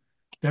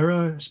 there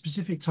are a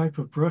specific type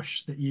of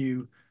brush that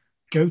you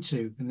go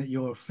to and that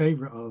you're a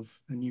favorite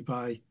of and you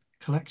buy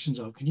collections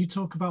of. Can you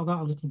talk about that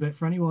a little bit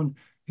for anyone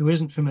who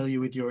isn't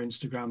familiar with your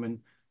Instagram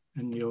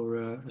and your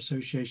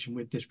association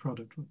with this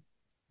product?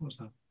 What's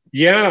that?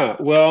 Yeah.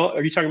 Well,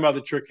 are you talking about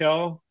the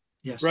Trekell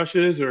Yes.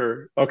 brushes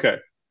or okay?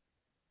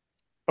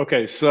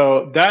 Okay.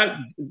 So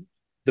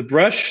the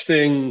brush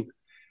thing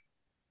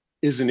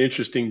is an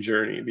interesting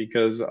journey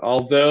because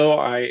although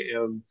I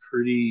am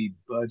pretty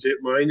budget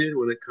minded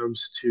when it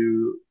comes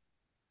to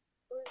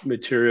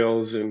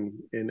materials and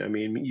I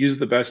mean use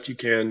the best you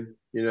can,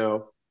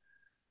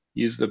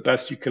 use the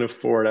best you can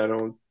afford.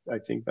 I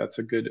think that's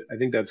good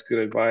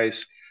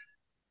advice.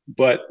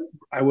 But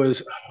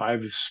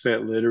I've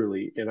spent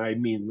literally, and I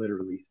mean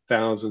literally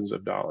thousands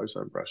of dollars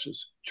on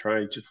brushes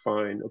trying to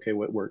find, okay,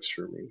 what works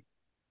for me.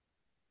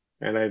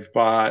 And I've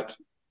bought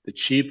the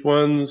cheap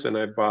ones and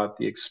I bought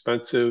the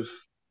expensive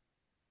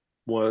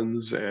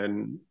ones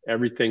and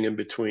everything in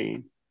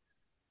between.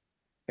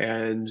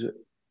 And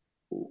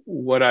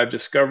what I've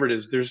discovered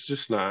is there's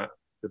just not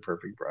the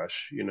perfect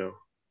brush.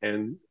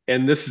 And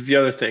this is the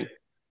other thing.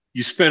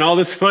 You spend all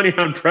this money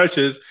on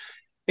brushes,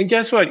 and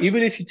guess what?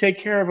 Even if you take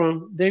care of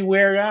them, they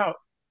wear out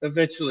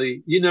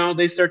eventually.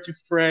 They start to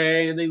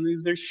fray and they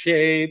lose their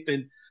shape.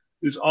 And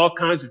there's all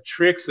kinds of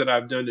tricks that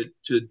I've done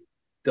to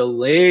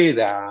delay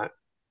that.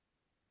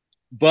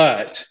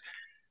 But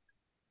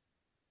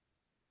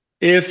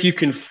if you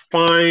can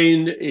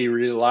find a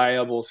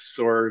reliable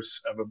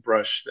source of a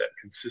brush that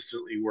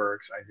consistently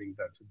works, I think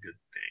that's a good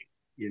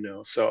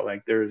thing. So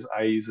like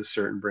I use a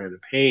certain brand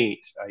of paint.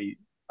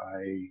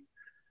 I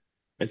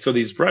and so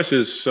these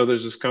brushes, so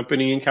there's this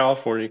company in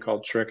California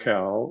called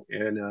Trekell,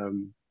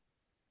 and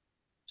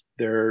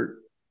they're,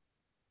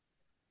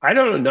 I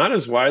don't know, not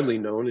as widely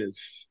known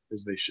as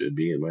they should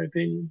be, in my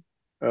opinion.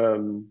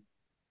 Um,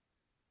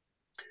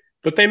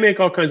 but they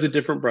make all kinds of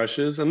different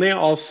brushes, and they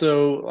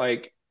also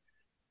like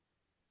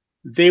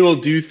they will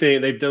do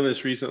things. They've done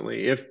this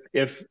recently.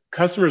 If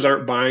customers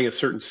aren't buying a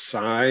certain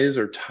size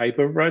or type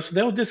of brush,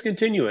 they'll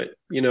discontinue it.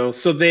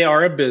 So they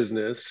are a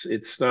business.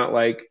 It's not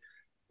like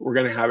we're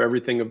going to have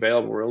everything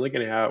available. We're only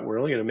going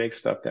to make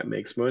stuff that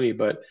makes money.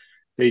 But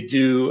they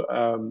do.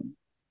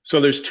 So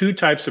there's two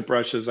types of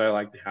brushes I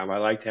like to have. I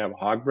like to have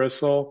hog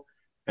bristle,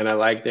 and I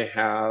like to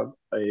have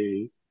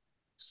a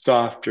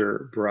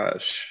softer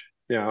brush.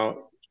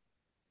 Now,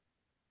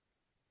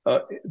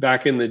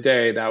 back in the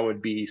day, that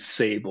would be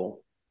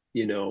sable.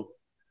 You know,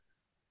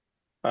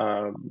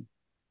 um,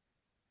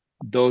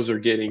 those are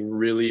getting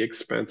really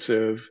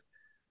expensive.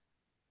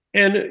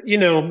 And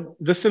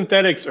the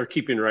synthetics are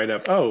keeping right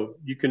up. Oh,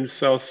 you can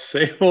sell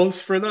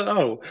sables for the.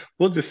 Oh,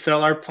 we'll just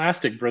sell our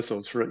plastic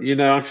bristles for.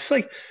 I'm just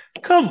like,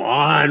 come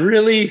on,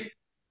 really?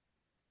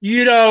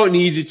 You don't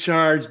need to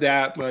charge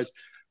that much.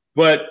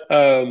 But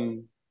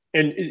and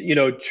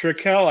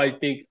Trekell, I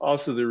think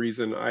also the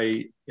reason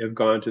I have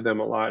gone to them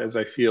a lot is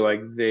I feel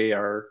like they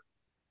are,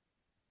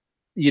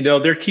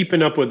 they're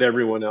keeping up with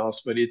everyone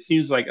else, but it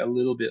seems like a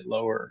little bit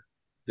lower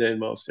than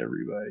most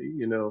everybody.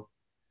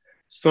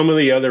 Some of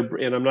the other,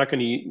 and I'm not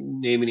going to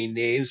name any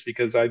names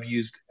because I've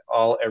used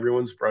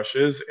everyone's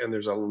brushes, and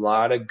there's a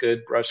lot of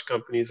good brush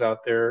companies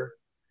out there.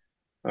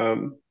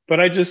 But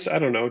I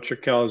don't know.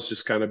 Trekell has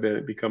just kind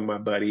of become my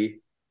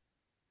buddy,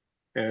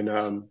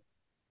 and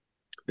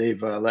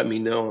they've let me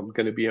know I'm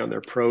going to be on their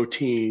pro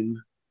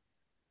team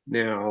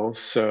now.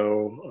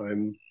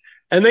 And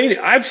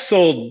I've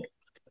sold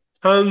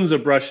tons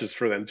of brushes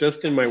for them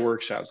just in my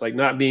workshops, like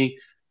not being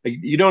like,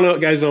 you don't know,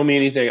 guys owe me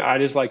anything. I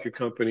just like your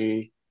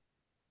company.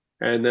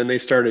 And then they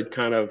started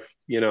kind of,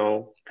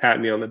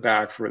 patting me on the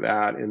back for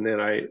that. And then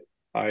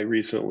I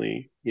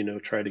recently,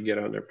 tried to get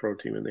on their pro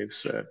team, and they've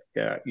said,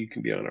 yeah, you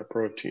can be on our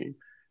pro team.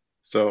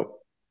 So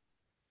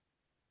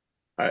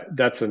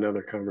that's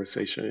another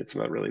conversation. It's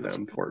not really that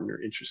important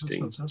or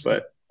interesting,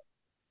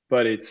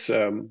 but it's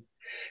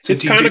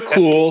it's kind of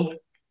cool.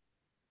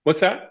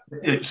 What's that?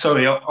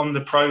 Sorry, on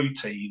the pro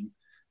team,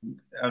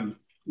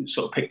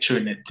 sort of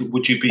picturing it,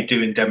 would you be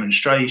doing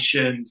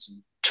demonstrations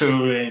and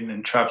touring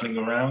and traveling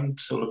around,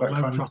 sort of that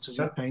kind of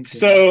stuff?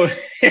 So,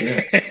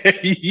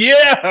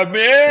 yeah,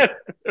 man,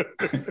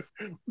 we're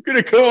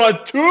gonna go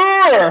on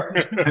tour.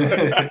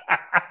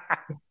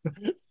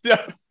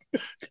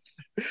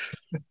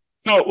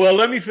 So, well,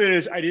 let me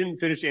finish. I didn't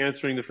finish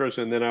answering the first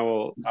one, then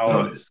I'll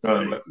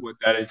what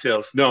that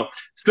entails. No,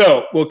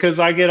 so, well, because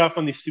I get off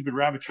on these stupid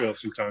rabbit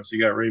trails sometimes, so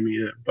you got to rein me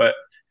in. But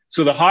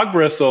so the hog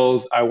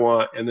bristles I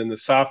want, and then the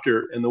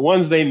softer, and the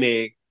ones they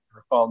make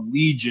are called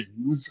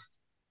Legions,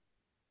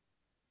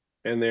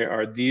 and they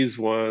are these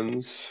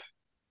ones.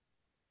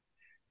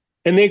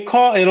 And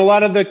a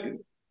lot of the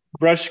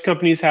brush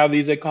companies have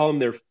these. They call them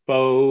their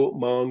faux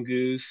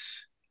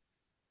mongoose,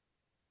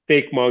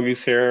 fake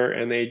mongoose hair,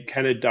 and they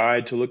kind of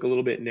dyed to look a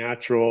little bit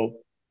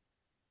natural.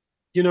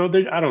 I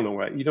don't know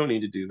what. You don't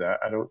need to do that.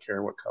 I don't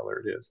care what color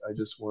it is. I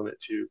just want it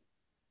to,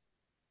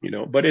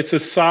 but it's a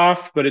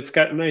soft, but it's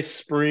got a nice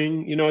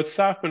spring. It's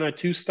soft, but not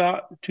too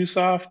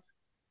soft.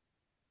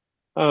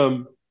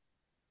 But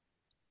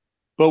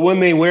when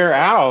they wear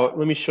out,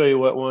 let me show you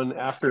what one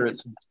after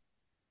it's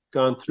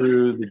gone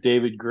through the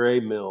David Gray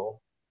mill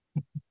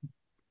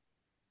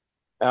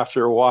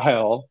after a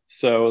while.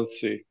 So let's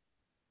see.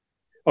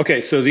 Okay,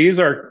 so these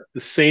are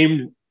the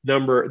same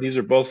number. These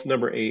are both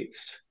number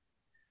 8s.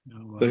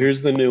 Oh, wow. So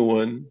here's the new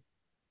one.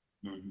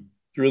 Mm-hmm.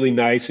 It's really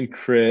nice and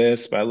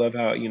crisp. I love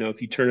how,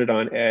 if you turn it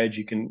on edge,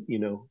 you can,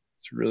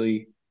 it's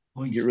really,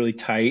 you get really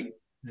tight.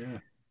 Yeah.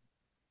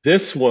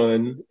 This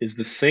one is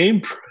the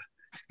same,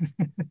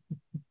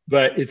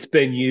 but it's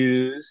been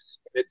used.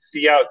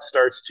 See how it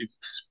starts to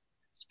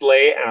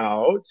splay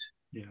out.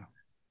 Yeah.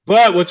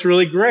 But what's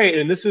really great,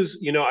 and this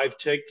is, I've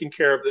taken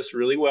care of this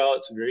really well.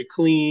 It's very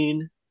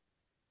clean.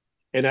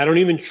 And I don't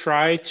even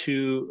try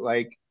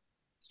to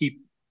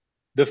keep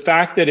the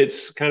fact that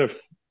it's kind of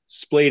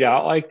splayed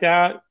out like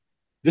that.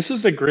 This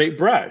is a great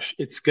brush.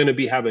 It's going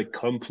to have a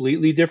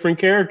completely different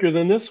character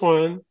than this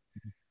one.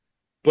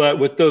 But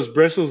with those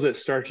bristles that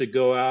start to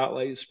go out,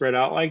 spread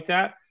out like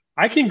that,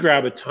 I can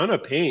grab a ton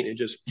of paint and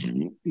just,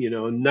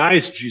 a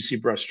nice juicy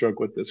brush stroke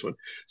with this one.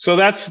 So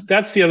that's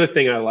the other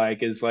thing I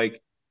like is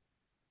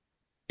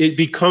it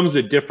becomes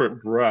a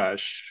different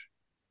brush,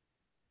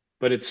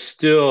 but it's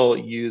still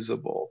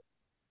usable.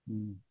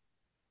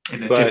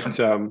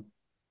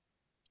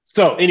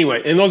 So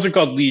anyway, and those are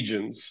called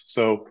Legions.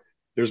 So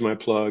there's my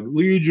plug,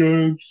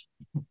 Legions.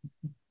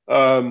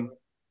 So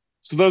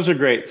those are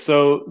great.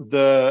 So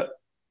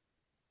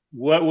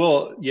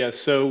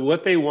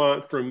what they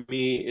want from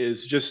me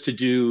is just to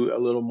do a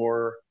little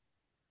more,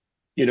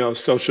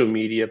 social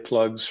media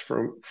plugs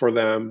for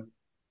them.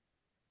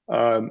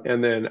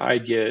 And then I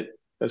get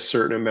a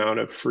certain amount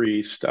of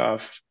free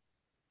stuff,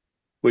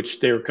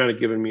 which they were kind of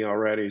giving me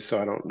already. So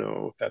I don't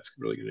know if that's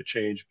really going to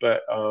change,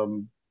 but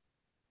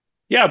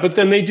yeah, but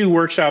then they do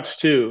workshops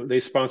too.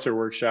 They sponsor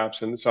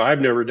workshops. And so I've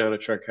never done a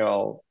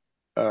Trekell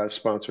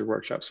sponsored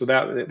workshop. So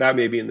that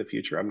may be in the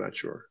future. I'm not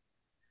sure.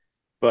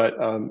 But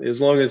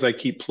as long as I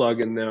keep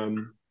plugging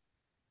them,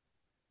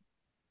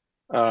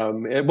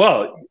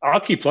 I'll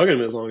keep plugging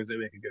them as long as they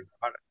make a good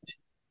product.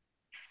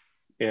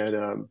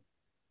 And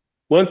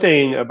one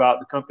thing about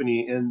the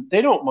company, and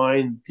they don't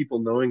mind people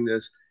knowing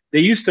this, they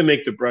used to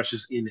make the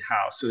brushes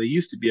in-house. So they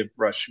used to be a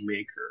brush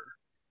maker.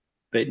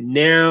 But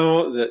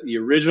now the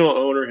original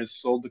owner has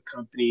sold the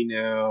company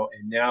now,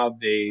 and now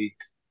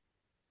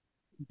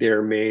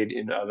they're made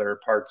in other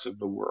parts of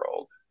the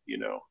world.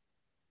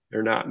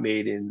 They're not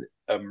made in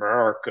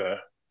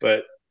America,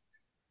 but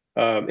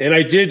and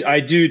I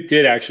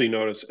did actually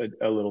notice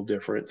a little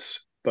difference,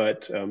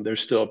 but they're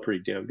still a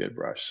pretty damn good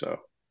brush. So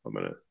I'm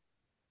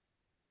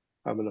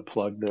gonna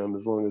plug them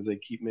as long as they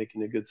keep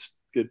making a good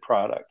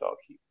product. I'll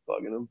keep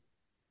plugging them.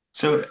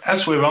 So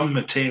as we're on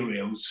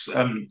materials,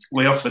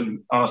 we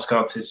often ask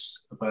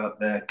artists about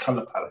their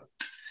color palette.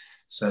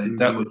 So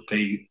that would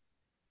be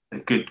a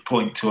good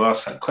point to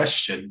ask that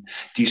question.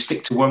 Do you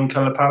stick to one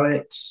color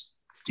palette?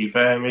 Do you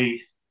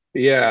vary?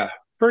 Yeah,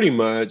 pretty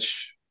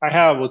much. I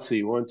have, let's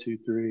see, 1, 2,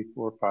 3,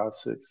 4, 5,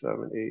 6,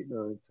 7, 8,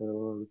 9, 10,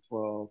 11,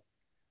 12.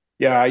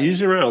 Yeah, I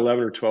usually around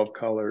 11 or 12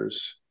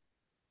 colors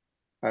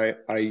I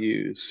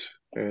use.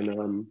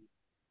 And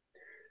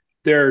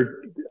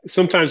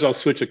sometimes I'll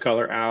switch a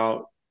color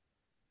out.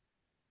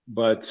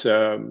 But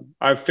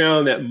I've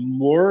found that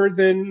more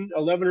than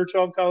 11 or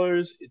 12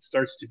 colors, it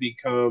starts to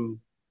become,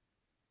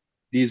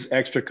 these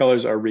extra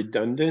colors are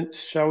redundant,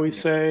 shall we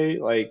say.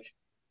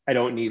 I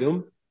don't need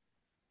them.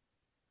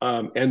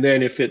 And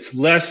then if it's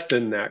less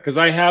than that, because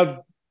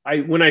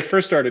when I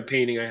first started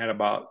painting, I had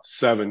about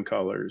 7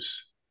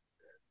 colors.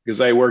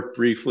 Because I worked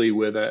briefly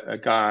with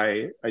a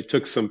guy. I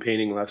took some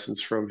painting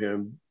lessons from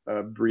him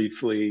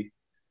briefly.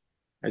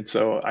 And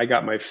so I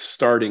got my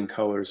starting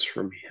colors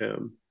from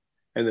him.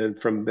 And then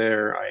from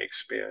there, I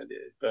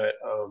expanded. But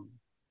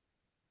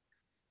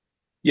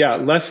Yeah,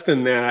 less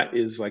than that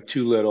is like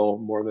too little.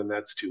 More than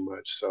that's too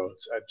much. So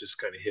I've just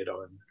kind of hit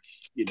on.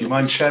 Do you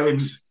mind sharing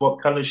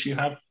what colors you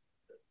have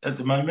at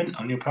the moment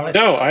on your palette?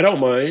 No, I don't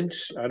mind.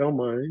 I don't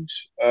mind.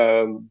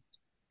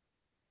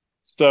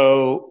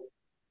 So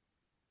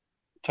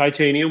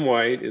titanium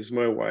white is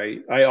my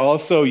white.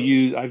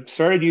 I've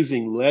started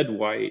using lead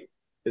white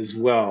as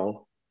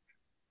well.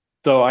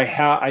 So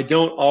I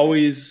don't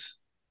always,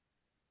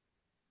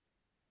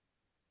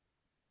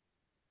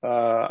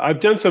 I've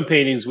done some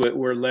paintings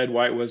where lead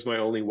white was my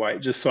only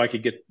white, just so I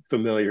could get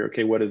familiar.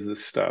 Okay, what is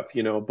this stuff,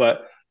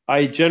 but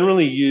I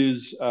generally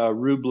use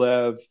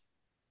Rublev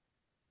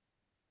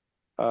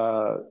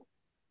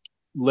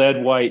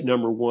lead white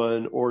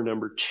 #1 or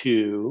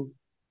 #2,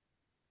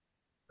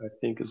 I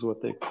think is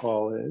what they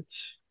call it.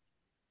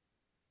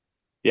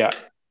 Yeah.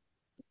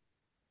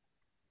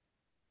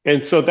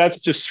 And so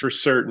that's just for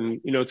certain,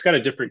 it's got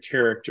a different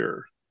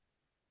character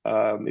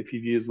if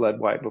you've used lead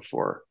white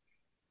before.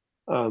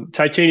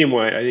 Titanium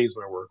white, I think, is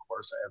my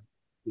workhorse. I have,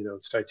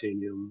 it's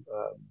titanium.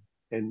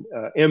 And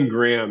M.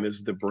 Graham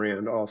is the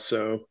brand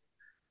also.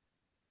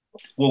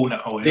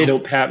 Walnut oil. They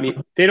don't pat me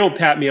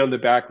on the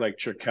back like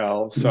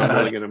Trekell, so I'm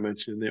only going to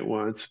mention it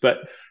once. But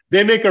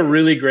they make a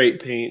really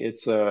great paint.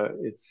 It's a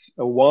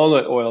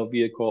walnut oil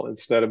vehicle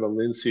instead of a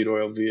linseed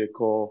oil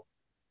vehicle.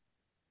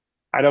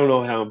 I don't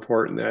know how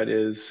important that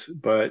is,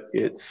 but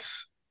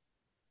it's,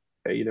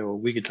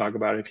 we could talk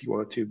about it if you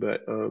want to,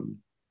 but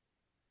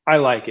I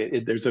like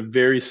it. There's a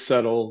very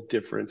subtle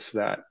difference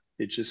that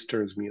it just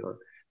turns me on.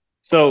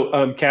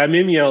 So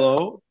cadmium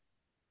yellow,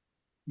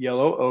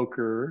 yellow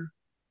ochre,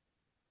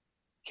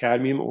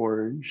 cadmium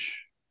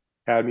orange,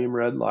 cadmium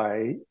red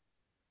light,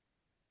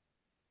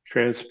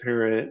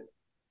 transparent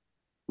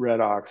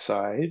red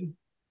oxide,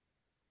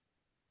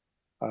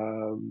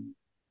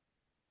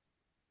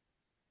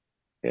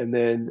 and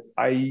then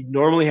I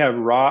normally have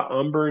raw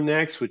umber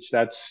next, which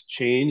that's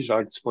changed. I'll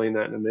explain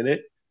that in a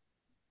minute.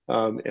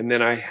 And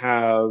then I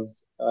have,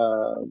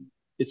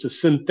 it's a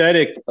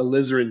synthetic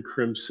alizarin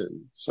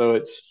crimson. So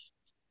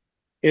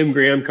M.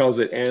 Graham calls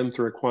it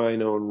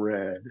anthraquinone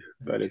red,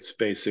 but it's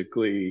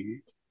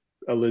basically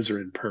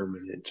alizarin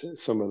permanent.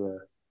 Some of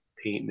the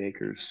paint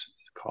makers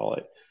call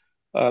it.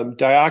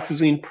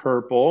 Dioxazine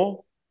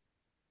purple,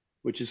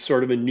 which is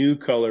sort of a new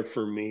color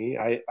for me.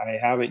 I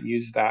haven't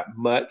used that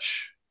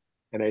much,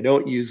 and I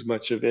don't use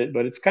much of it,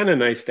 but it's kind of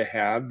nice to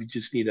have. You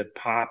just need to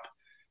pop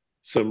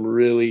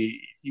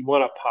you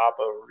want to pop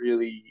a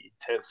really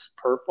intense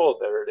purple,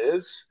 there it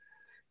is.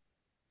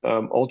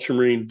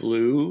 Ultramarine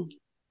blue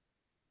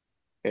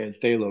and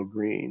phthalo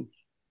green.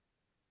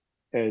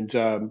 And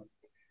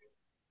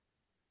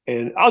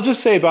I'll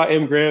just say about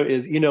M. Graham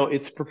is,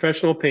 it's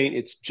professional paint.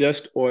 It's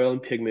just oil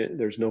and pigment.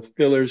 There's no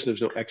fillers.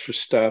 There's no extra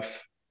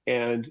stuff.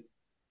 And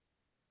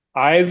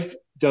I've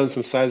done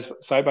some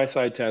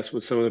side-by-side tests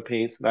with some of the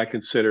paints that I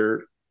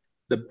consider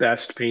the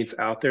best paints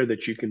out there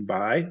that you can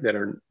buy that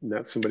are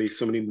not somebody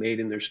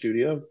made in their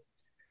studio.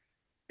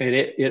 And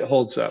it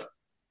holds up.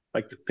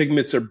 Like the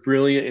pigments are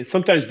brilliant. And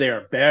sometimes they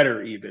are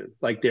better even.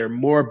 Like they're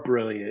more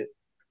brilliant.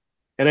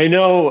 And I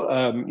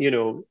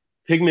know,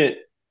 pigment,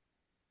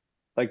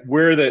 like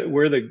where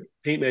the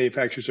paint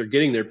manufacturers are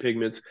getting their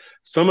pigments,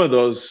 some of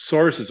those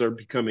sources are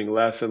becoming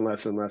less and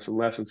less and less and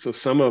less. And so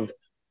some of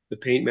the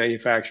paint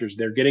manufacturers,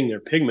 they're getting their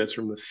pigments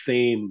from the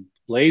same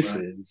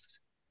places.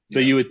 Right. So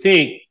you would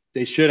think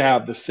they should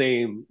have the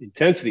same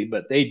intensity,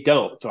 but they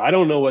don't. So I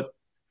don't know what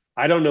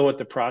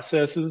the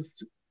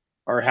processes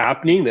are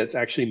happening that's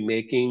actually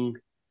making,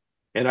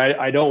 and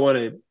I don't want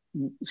to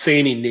say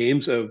any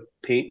names of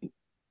paint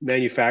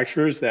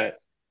manufacturers that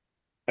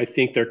I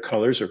think their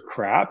colors are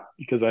crap,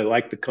 because I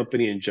like the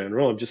company in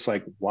general. I'm just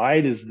like,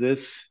 why does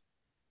this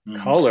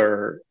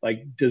color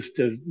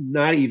does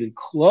not even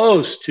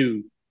close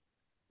to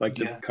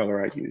the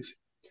color I use?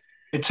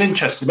 It's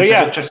interesting.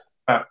 But just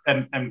about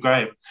M.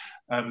 Graham,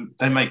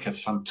 they make a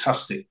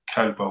fantastic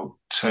cobalt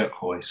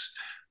turquoise,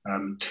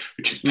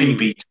 which is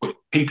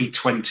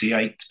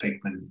PB28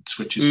 pigment,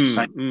 which is the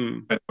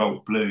same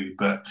cobalt blue,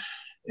 but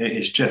it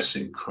is just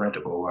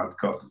incredible. I've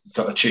got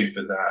a tube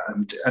of that,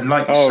 and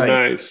like you say,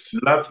 nice.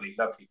 lovely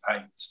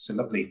paint. It's a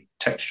lovely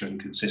texture and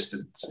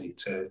consistency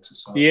to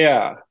solve.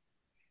 Yeah,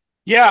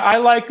 I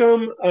like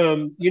them.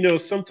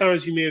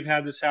 Sometimes you may have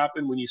had this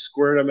happen when you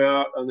squirt them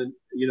out, and then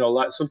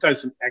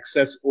sometimes some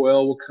excess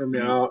oil will come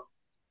out.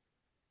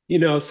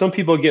 Some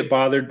people get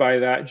bothered by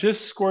that.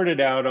 Just squirt it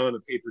out on a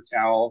paper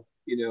towel.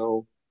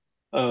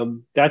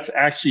 That's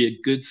actually a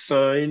good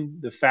sign.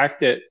 The fact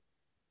that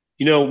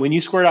when you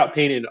squirt out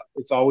paint,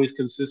 it's always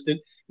consistent.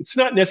 It's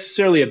not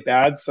necessarily a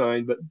bad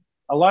sign, but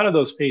a lot of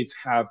those paints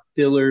have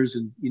fillers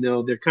and,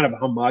 they're kind of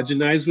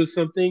homogenized with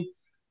something.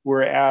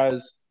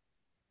 Whereas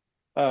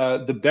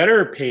the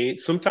better paint,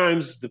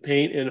 sometimes the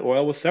paint and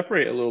oil will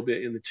separate a little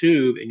bit in the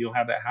tube, and you'll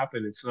have that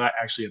happen. It's not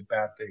actually a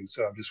bad thing.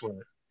 So I just want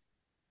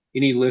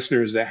any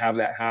listeners that have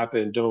that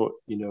happen, don't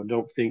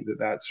think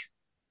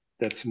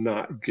that's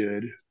not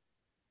good.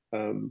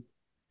 Why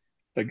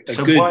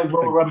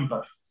raw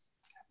umber?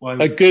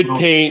 A good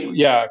paint,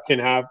 can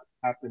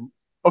happen.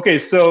 Okay,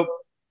 so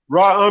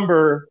raw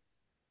umber.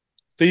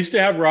 So I used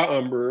to have raw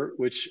umber,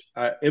 which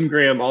M.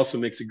 Graham also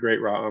makes a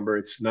great raw umber.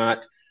 It's not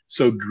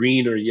so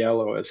green or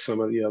yellow as some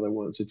of the other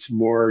ones. It's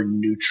more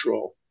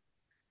neutral.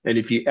 And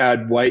if you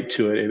add white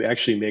to it, it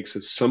actually makes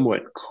a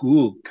somewhat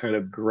cool kind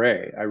of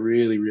gray. I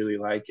really, really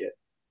like it.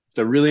 It's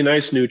a really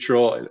nice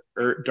neutral and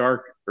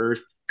dark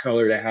earth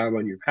color to have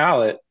on your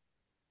palette.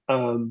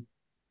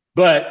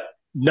 But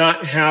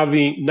not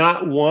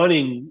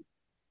wanting,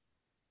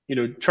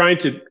 trying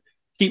to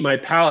keep my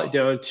palette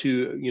down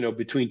to,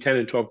 between 10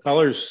 and 12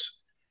 colors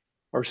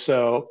or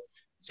so.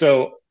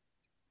 So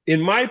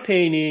in my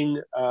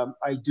painting,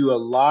 I do a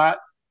lot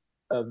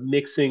of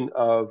mixing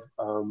of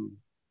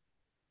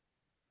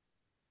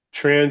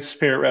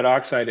transparent red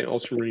oxide and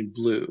ultramarine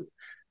blue.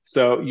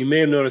 So you may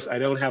have noticed I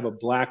don't have a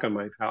black on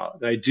my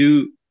palette.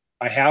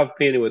 I have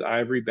painted with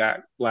ivory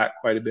black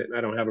quite a bit, and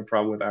I don't have a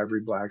problem with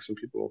ivory black. Some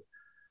people,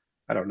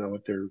 I don't know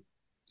what their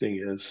thing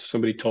is.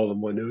 Somebody told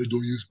them one day,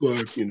 don't use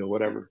black,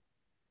 whatever.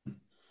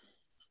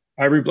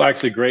 Ivory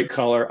black's a great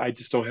color. I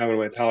just don't have it on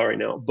my palette right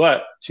now.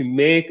 But to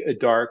make a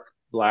dark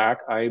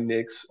black, I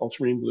mix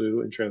ultramarine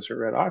blue and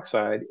transparent red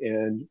oxide.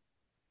 And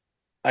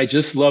I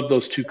just love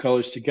those two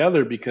colors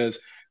together because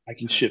I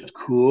can shift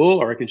cool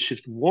or I can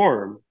shift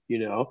warm,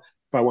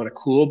 If I want a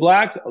cool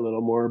black, a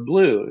little more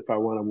blue. If I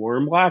want a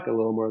warm black, a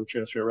little more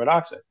transparent red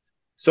oxide.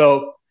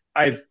 So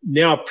I've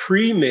now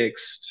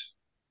pre-mixed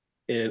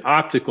an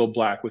optical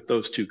black with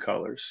those two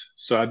colors.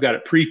 So I've got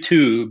it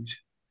pre-tubed.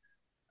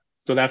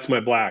 So that's my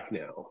black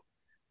now.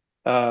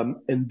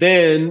 And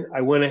then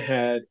I went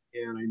ahead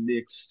and I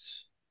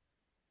mixed.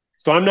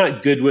 So I'm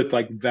not good with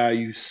like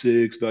value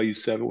 6, value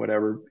 7,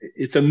 whatever.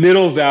 It's a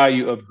middle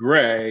value of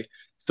gray.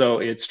 So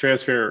it's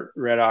transparent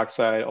red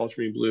oxide,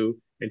 ultramarine blue,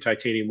 and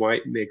titanium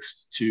white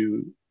mixed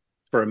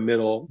for a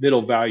middle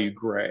value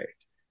gray.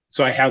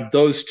 So I have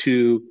those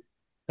two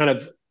kind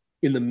of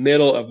in the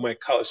middle of my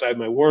colors. So I have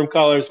my warm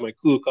colors, my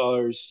cool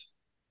colors,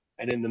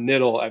 and in the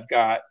middle I've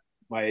got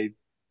my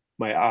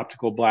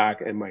optical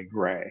black and my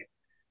gray.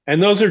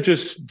 And those are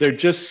it's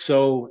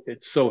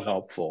so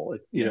helpful.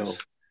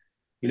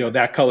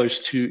 That color's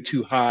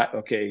too hot.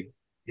 Okay,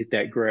 hit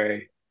that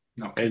gray.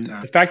 And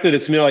the fact that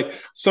it's like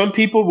some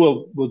people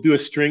will do a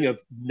string of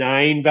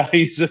 9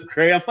 values of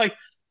gray. I'm like,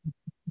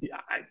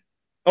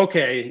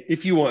 okay,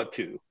 if you want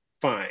to,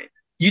 fine.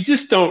 You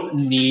just don't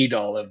need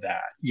all of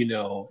that,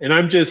 And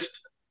I've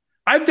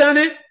done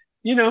it,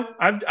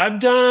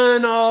 I've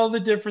done all the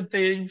different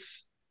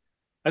things.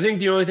 I think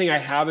the only thing I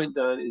haven't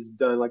done is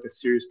done like a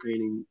serious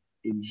painting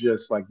in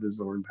just like the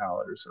Zorn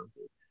palette or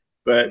something.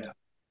 But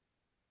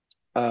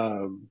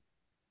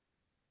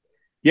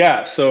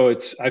so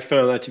I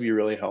found that to be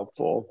really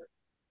helpful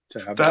to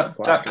have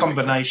that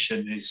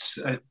combination is.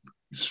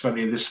 It's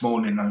funny. This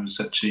morning I was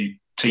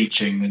actually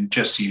teaching and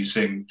just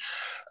using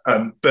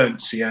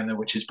burnt sienna,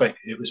 which is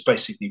it was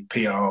basically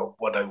PR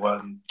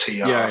 101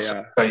 TR,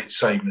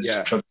 same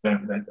as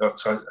transparent red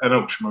oxide and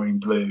ultramarine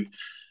blue,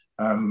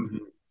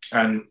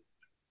 and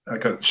I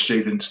got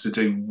students to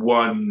do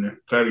one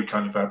very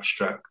kind of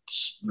abstract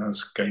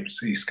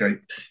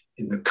seascape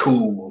in the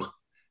cool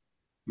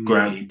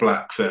grey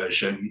black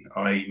version,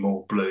 i.e.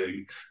 more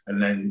blue,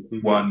 and then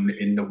one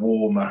in the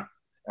warmer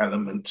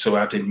element, so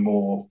adding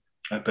more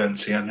burnt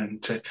sienna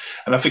into.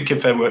 And I think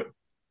if there were,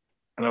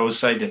 and I was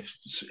saying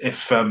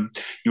if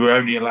you were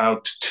only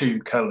allowed 2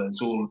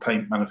 colours, all the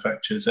paint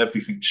manufacturers,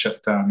 everything's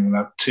shut down, you're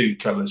allowed 2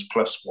 colours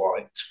plus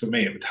white. For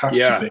me, it would have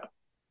to be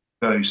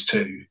those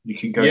 2. You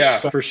can go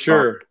for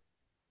sure.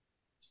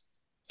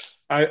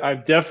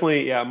 I've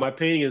definitely, my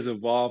painting has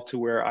evolved to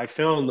where I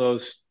found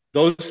those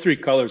 3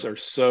 colors are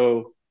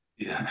so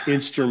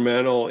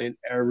instrumental in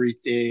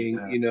everything.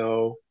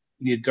 You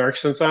need to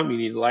darken something, you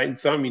need to lighten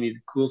something, you need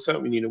to cool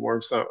something, you need to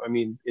warm something. I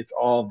mean, it's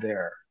all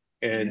there.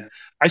 And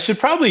I should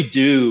probably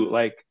do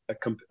like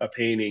a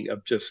painting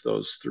of just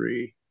those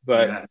 3.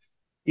 But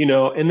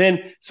and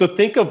then so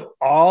think of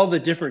all the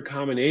different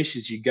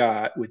combinations you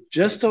got with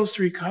just those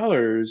 3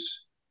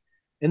 colors,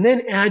 and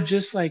then add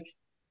just like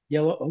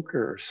yellow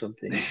ochre or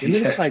something, and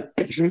then it's like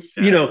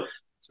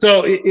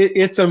so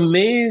it's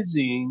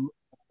amazing.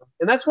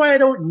 And that's why I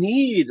don't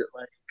need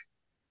like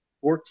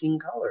 14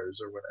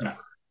 colors or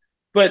whatever.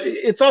 But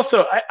it's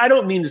also, I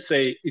don't mean to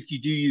say if you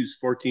do use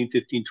 14,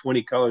 15,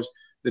 20 colors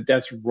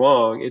that's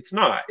wrong. It's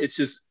not. It's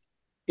just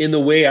in the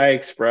way I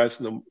express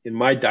in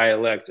my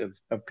dialect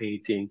of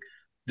painting,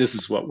 this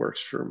is what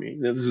works for me.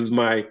 This is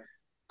my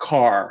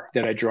car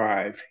that I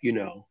drive,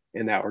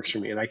 and that works for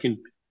me. And I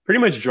can pretty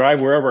much drive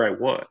wherever I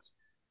want.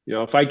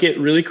 If I get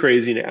really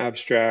crazy and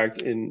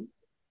abstract and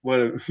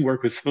want to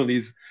work with some of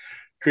these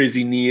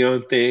crazy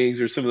neon things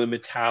or some of the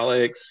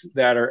metallics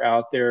that are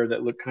out there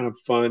that look kind of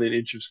fun and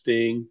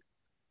interesting,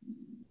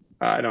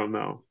 I don't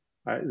know.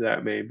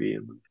 That may be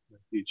in the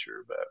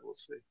future, but we'll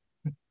see.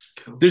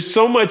 Cool. There's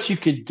so much you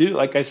can do.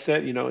 Like I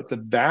said, it's a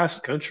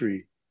vast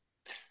country.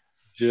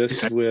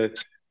 It's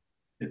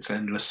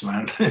endless,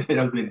 man.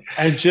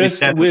 And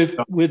just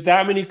with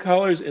that many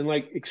colors and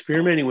like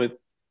experimenting with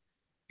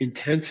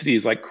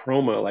intensities like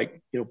chroma,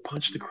 like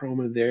punch the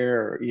chroma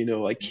there,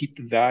 like keep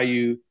the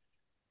value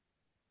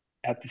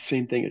at the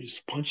same thing and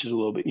just punch it a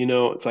little bit.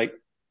 It's like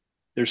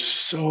there's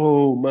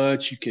so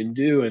much you can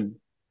do. And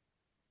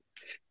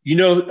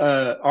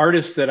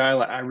artists that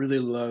I really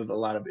love, a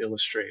lot of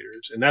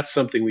illustrators, and that's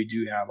something we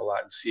do have a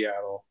lot in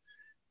Seattle.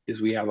 Is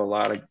we have a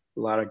lot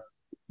of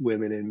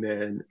women and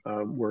men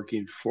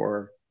working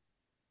for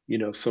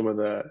some of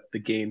the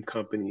game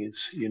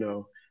companies,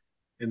 and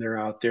they're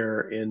out there,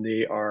 and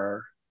they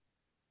are,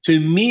 to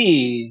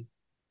me,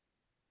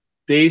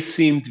 they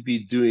seem to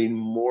be doing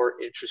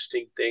more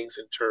interesting things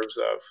in terms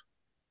of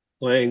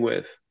playing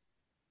with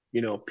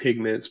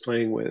pigments,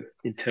 playing with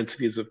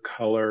intensities of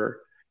color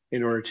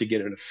in order to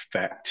get an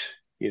effect,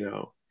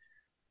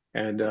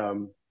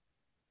 and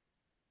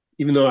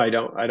even though I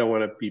don't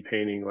want to be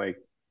painting like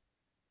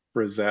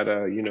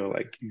Rosetta,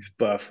 like these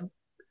buff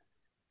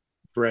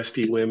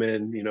breasty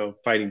women,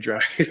 fighting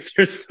dragons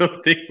or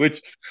something,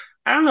 which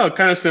I don't know, it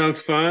kind of sounds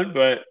fun,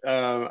 but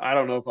I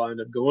don't know if I'll end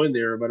up going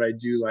there. But I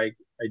do like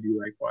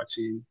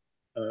watching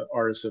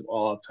artists of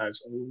all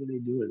types. Oh, what are they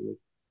doing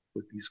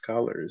with these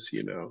colors,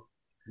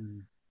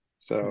 Mm.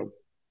 So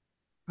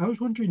I was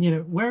wondering,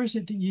 where is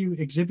it that you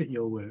exhibit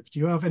your work? Do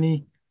you have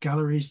any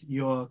galleries that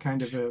you're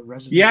kind of a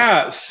resident?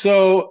 Yeah,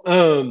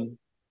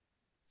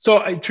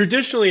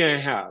 traditionally I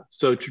have.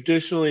 So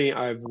traditionally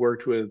I've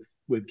worked with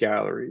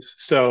galleries.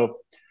 So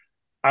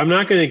I'm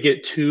not going to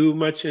get too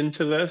much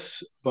into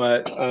this,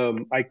 but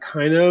I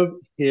kind of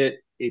hit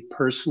a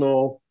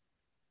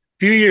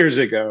few years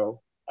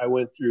ago. I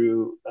went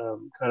through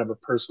kind of a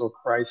personal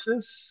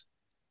crisis,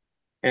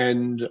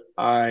 and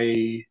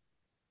my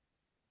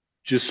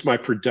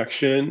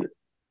production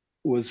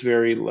was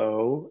very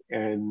low.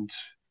 And,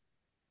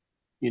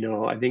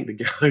 I think the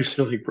galleries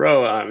are like,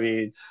 bro, I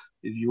mean,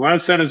 if you want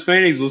to send us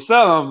paintings, we'll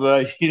sell them,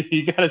 but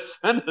you got to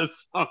send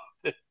us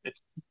something.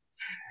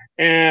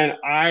 And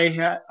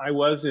I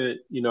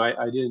wasn't,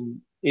 I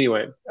didn't,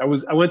 anyway, I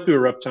went through a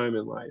rough time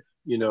in life,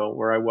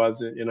 where I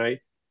wasn't. And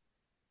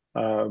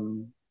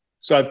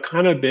so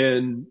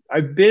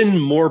I've been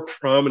more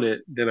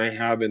prominent than I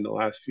have in the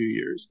last few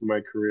years in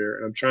my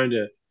career. And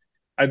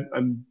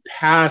I'm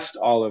past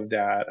all of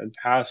that. I'm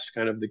past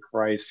kind of the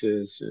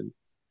crisis, and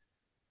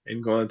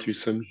gone through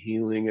some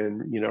healing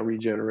and,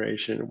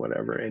 regeneration and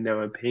whatever. And now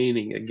I'm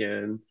painting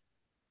again.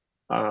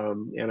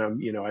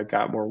 And I've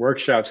got more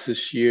workshops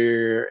this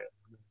year.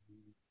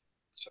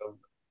 So,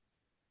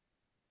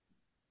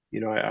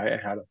 I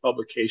had a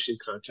publication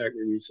contact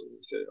me recently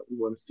and said, we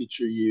want to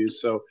feature you.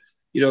 So,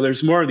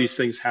 there's more of these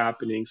things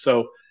happening.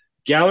 So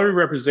gallery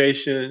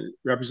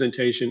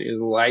representation is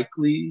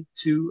likely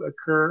to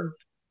occur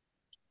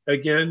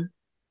again.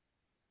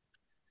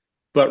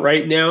 But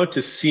right now,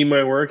 to see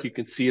my work, you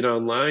can see it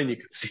online. You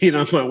can see it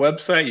on my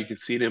website. You can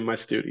see it in my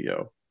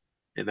studio,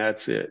 and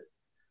that's it.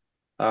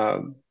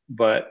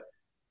 But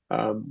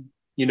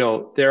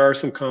there are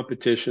some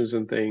competitions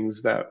and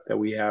things that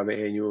we have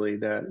annually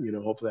that,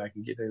 hopefully I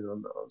can get in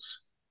on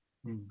those.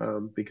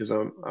 Because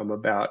I'm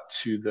about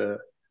to the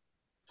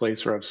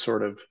place where I've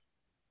sort of,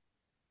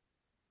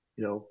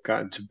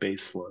 gotten to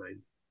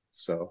baseline.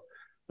 So,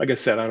 like I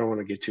said, I don't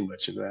want to get too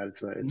much into that.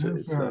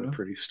 It's not a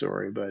pretty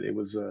story, but it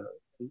was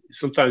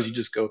sometimes you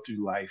just go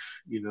through life,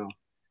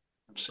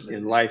 Absolutely.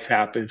 And life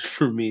happened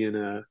for me in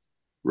a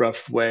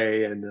rough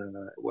way, and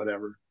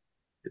whatever.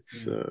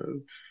 It's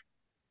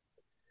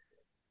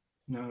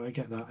No, I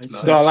get that.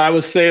 That's all I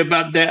would say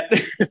about that.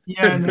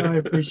 Yeah, no, I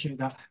appreciate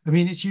that. I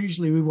mean, it's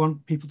usually we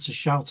want people to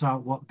shout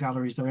out what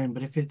galleries they're in,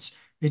 but if it's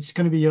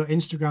going to be your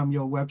Instagram,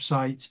 your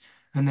website,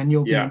 and then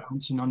you'll be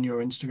announcing on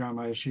your Instagram,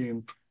 I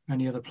assume,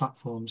 any other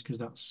platforms, because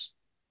that's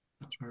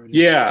where it is.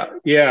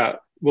 Yeah.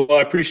 Well,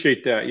 I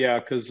appreciate that. Yeah,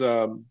 because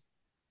I'll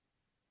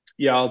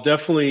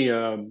definitely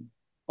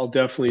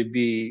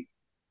be,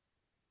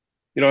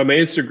 on my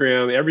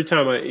Instagram, every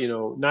time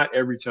not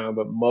every time,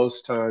 but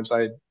most times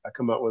I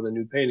come out with a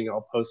new painting,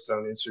 I'll post it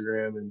on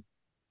Instagram.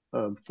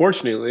 And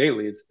fortunately,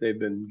 lately, they've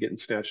been getting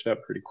snatched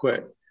up pretty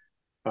quick.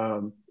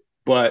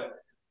 But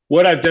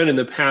what I've done in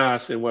the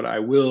past, and what I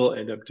will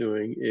end up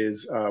doing,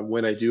 is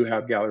when I do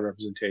have gallery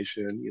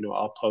representation,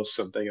 I'll post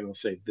something and I'll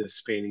say,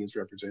 this painting is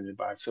represented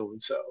by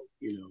so-and-so,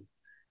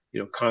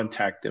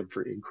 contact them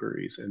for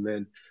inquiries. And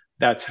then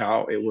that's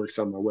how it works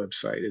on my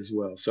website as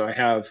well. So I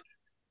have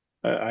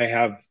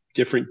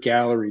different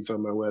galleries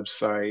on my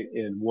website,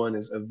 and one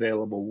is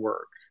available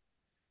work.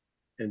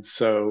 And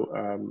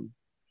so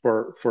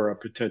for a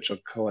potential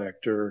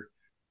collector,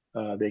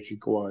 they can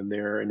go on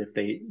there, and if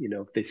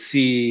they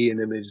see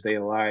an image they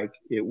like,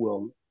 there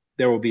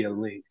will be a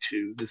link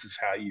to, this is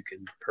how you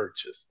can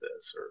purchase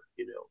this,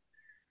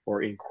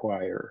 or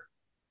inquire.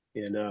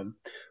 And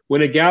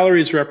when a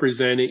gallery is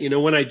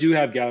representing, when I do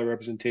have gallery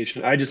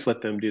representation, I just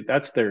let them do,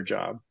 that's their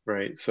job,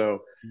 right?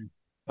 So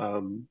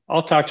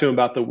I'll talk to them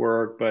about the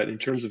work, but in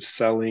terms of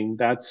selling,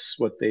 that's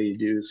what they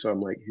do. So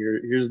I'm like,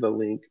 here's the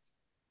link,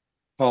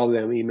 call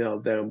them, email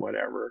them,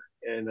 whatever,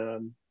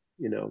 and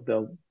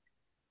they'll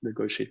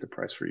negotiate the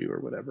price for you or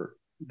whatever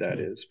that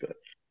is. But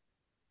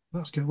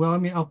that's good. Well, I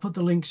mean, I'll put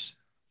the links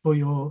for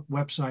your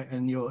website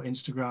and your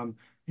Instagram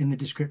in the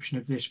description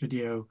of this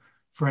video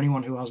for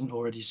anyone who hasn't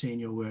already seen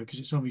your work, because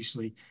it's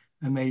obviously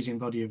amazing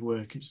body of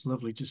work. It's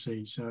lovely to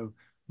see. So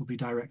we'll be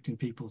directing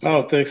people to.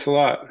 Oh, thanks a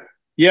lot.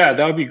 Yeah,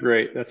 that would be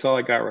great. That's all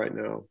I got right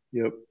now.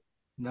 Yep.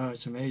 No,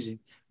 it's amazing.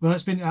 Well,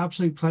 it's been an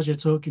absolute pleasure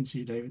talking to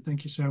you, David.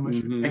 Thank you so much.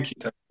 Thank you,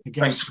 David.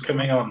 Thanks for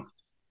coming on.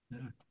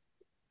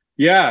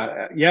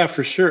 Yeah,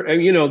 for sure.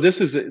 And this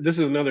is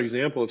another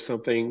example of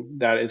something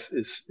that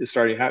is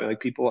starting to happen. Like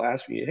people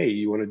ask me, "Hey,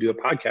 you want to do a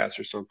podcast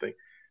or something?"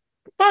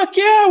 Fuck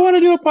yeah, I want to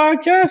do a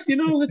podcast.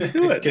 Let's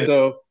do it.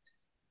 So,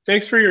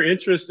 thanks for your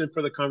interest and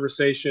for the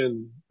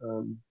conversation.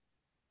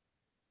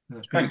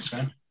 Thanks,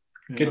 man.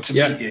 Good to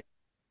meet you.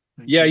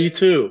 Yeah, you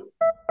too.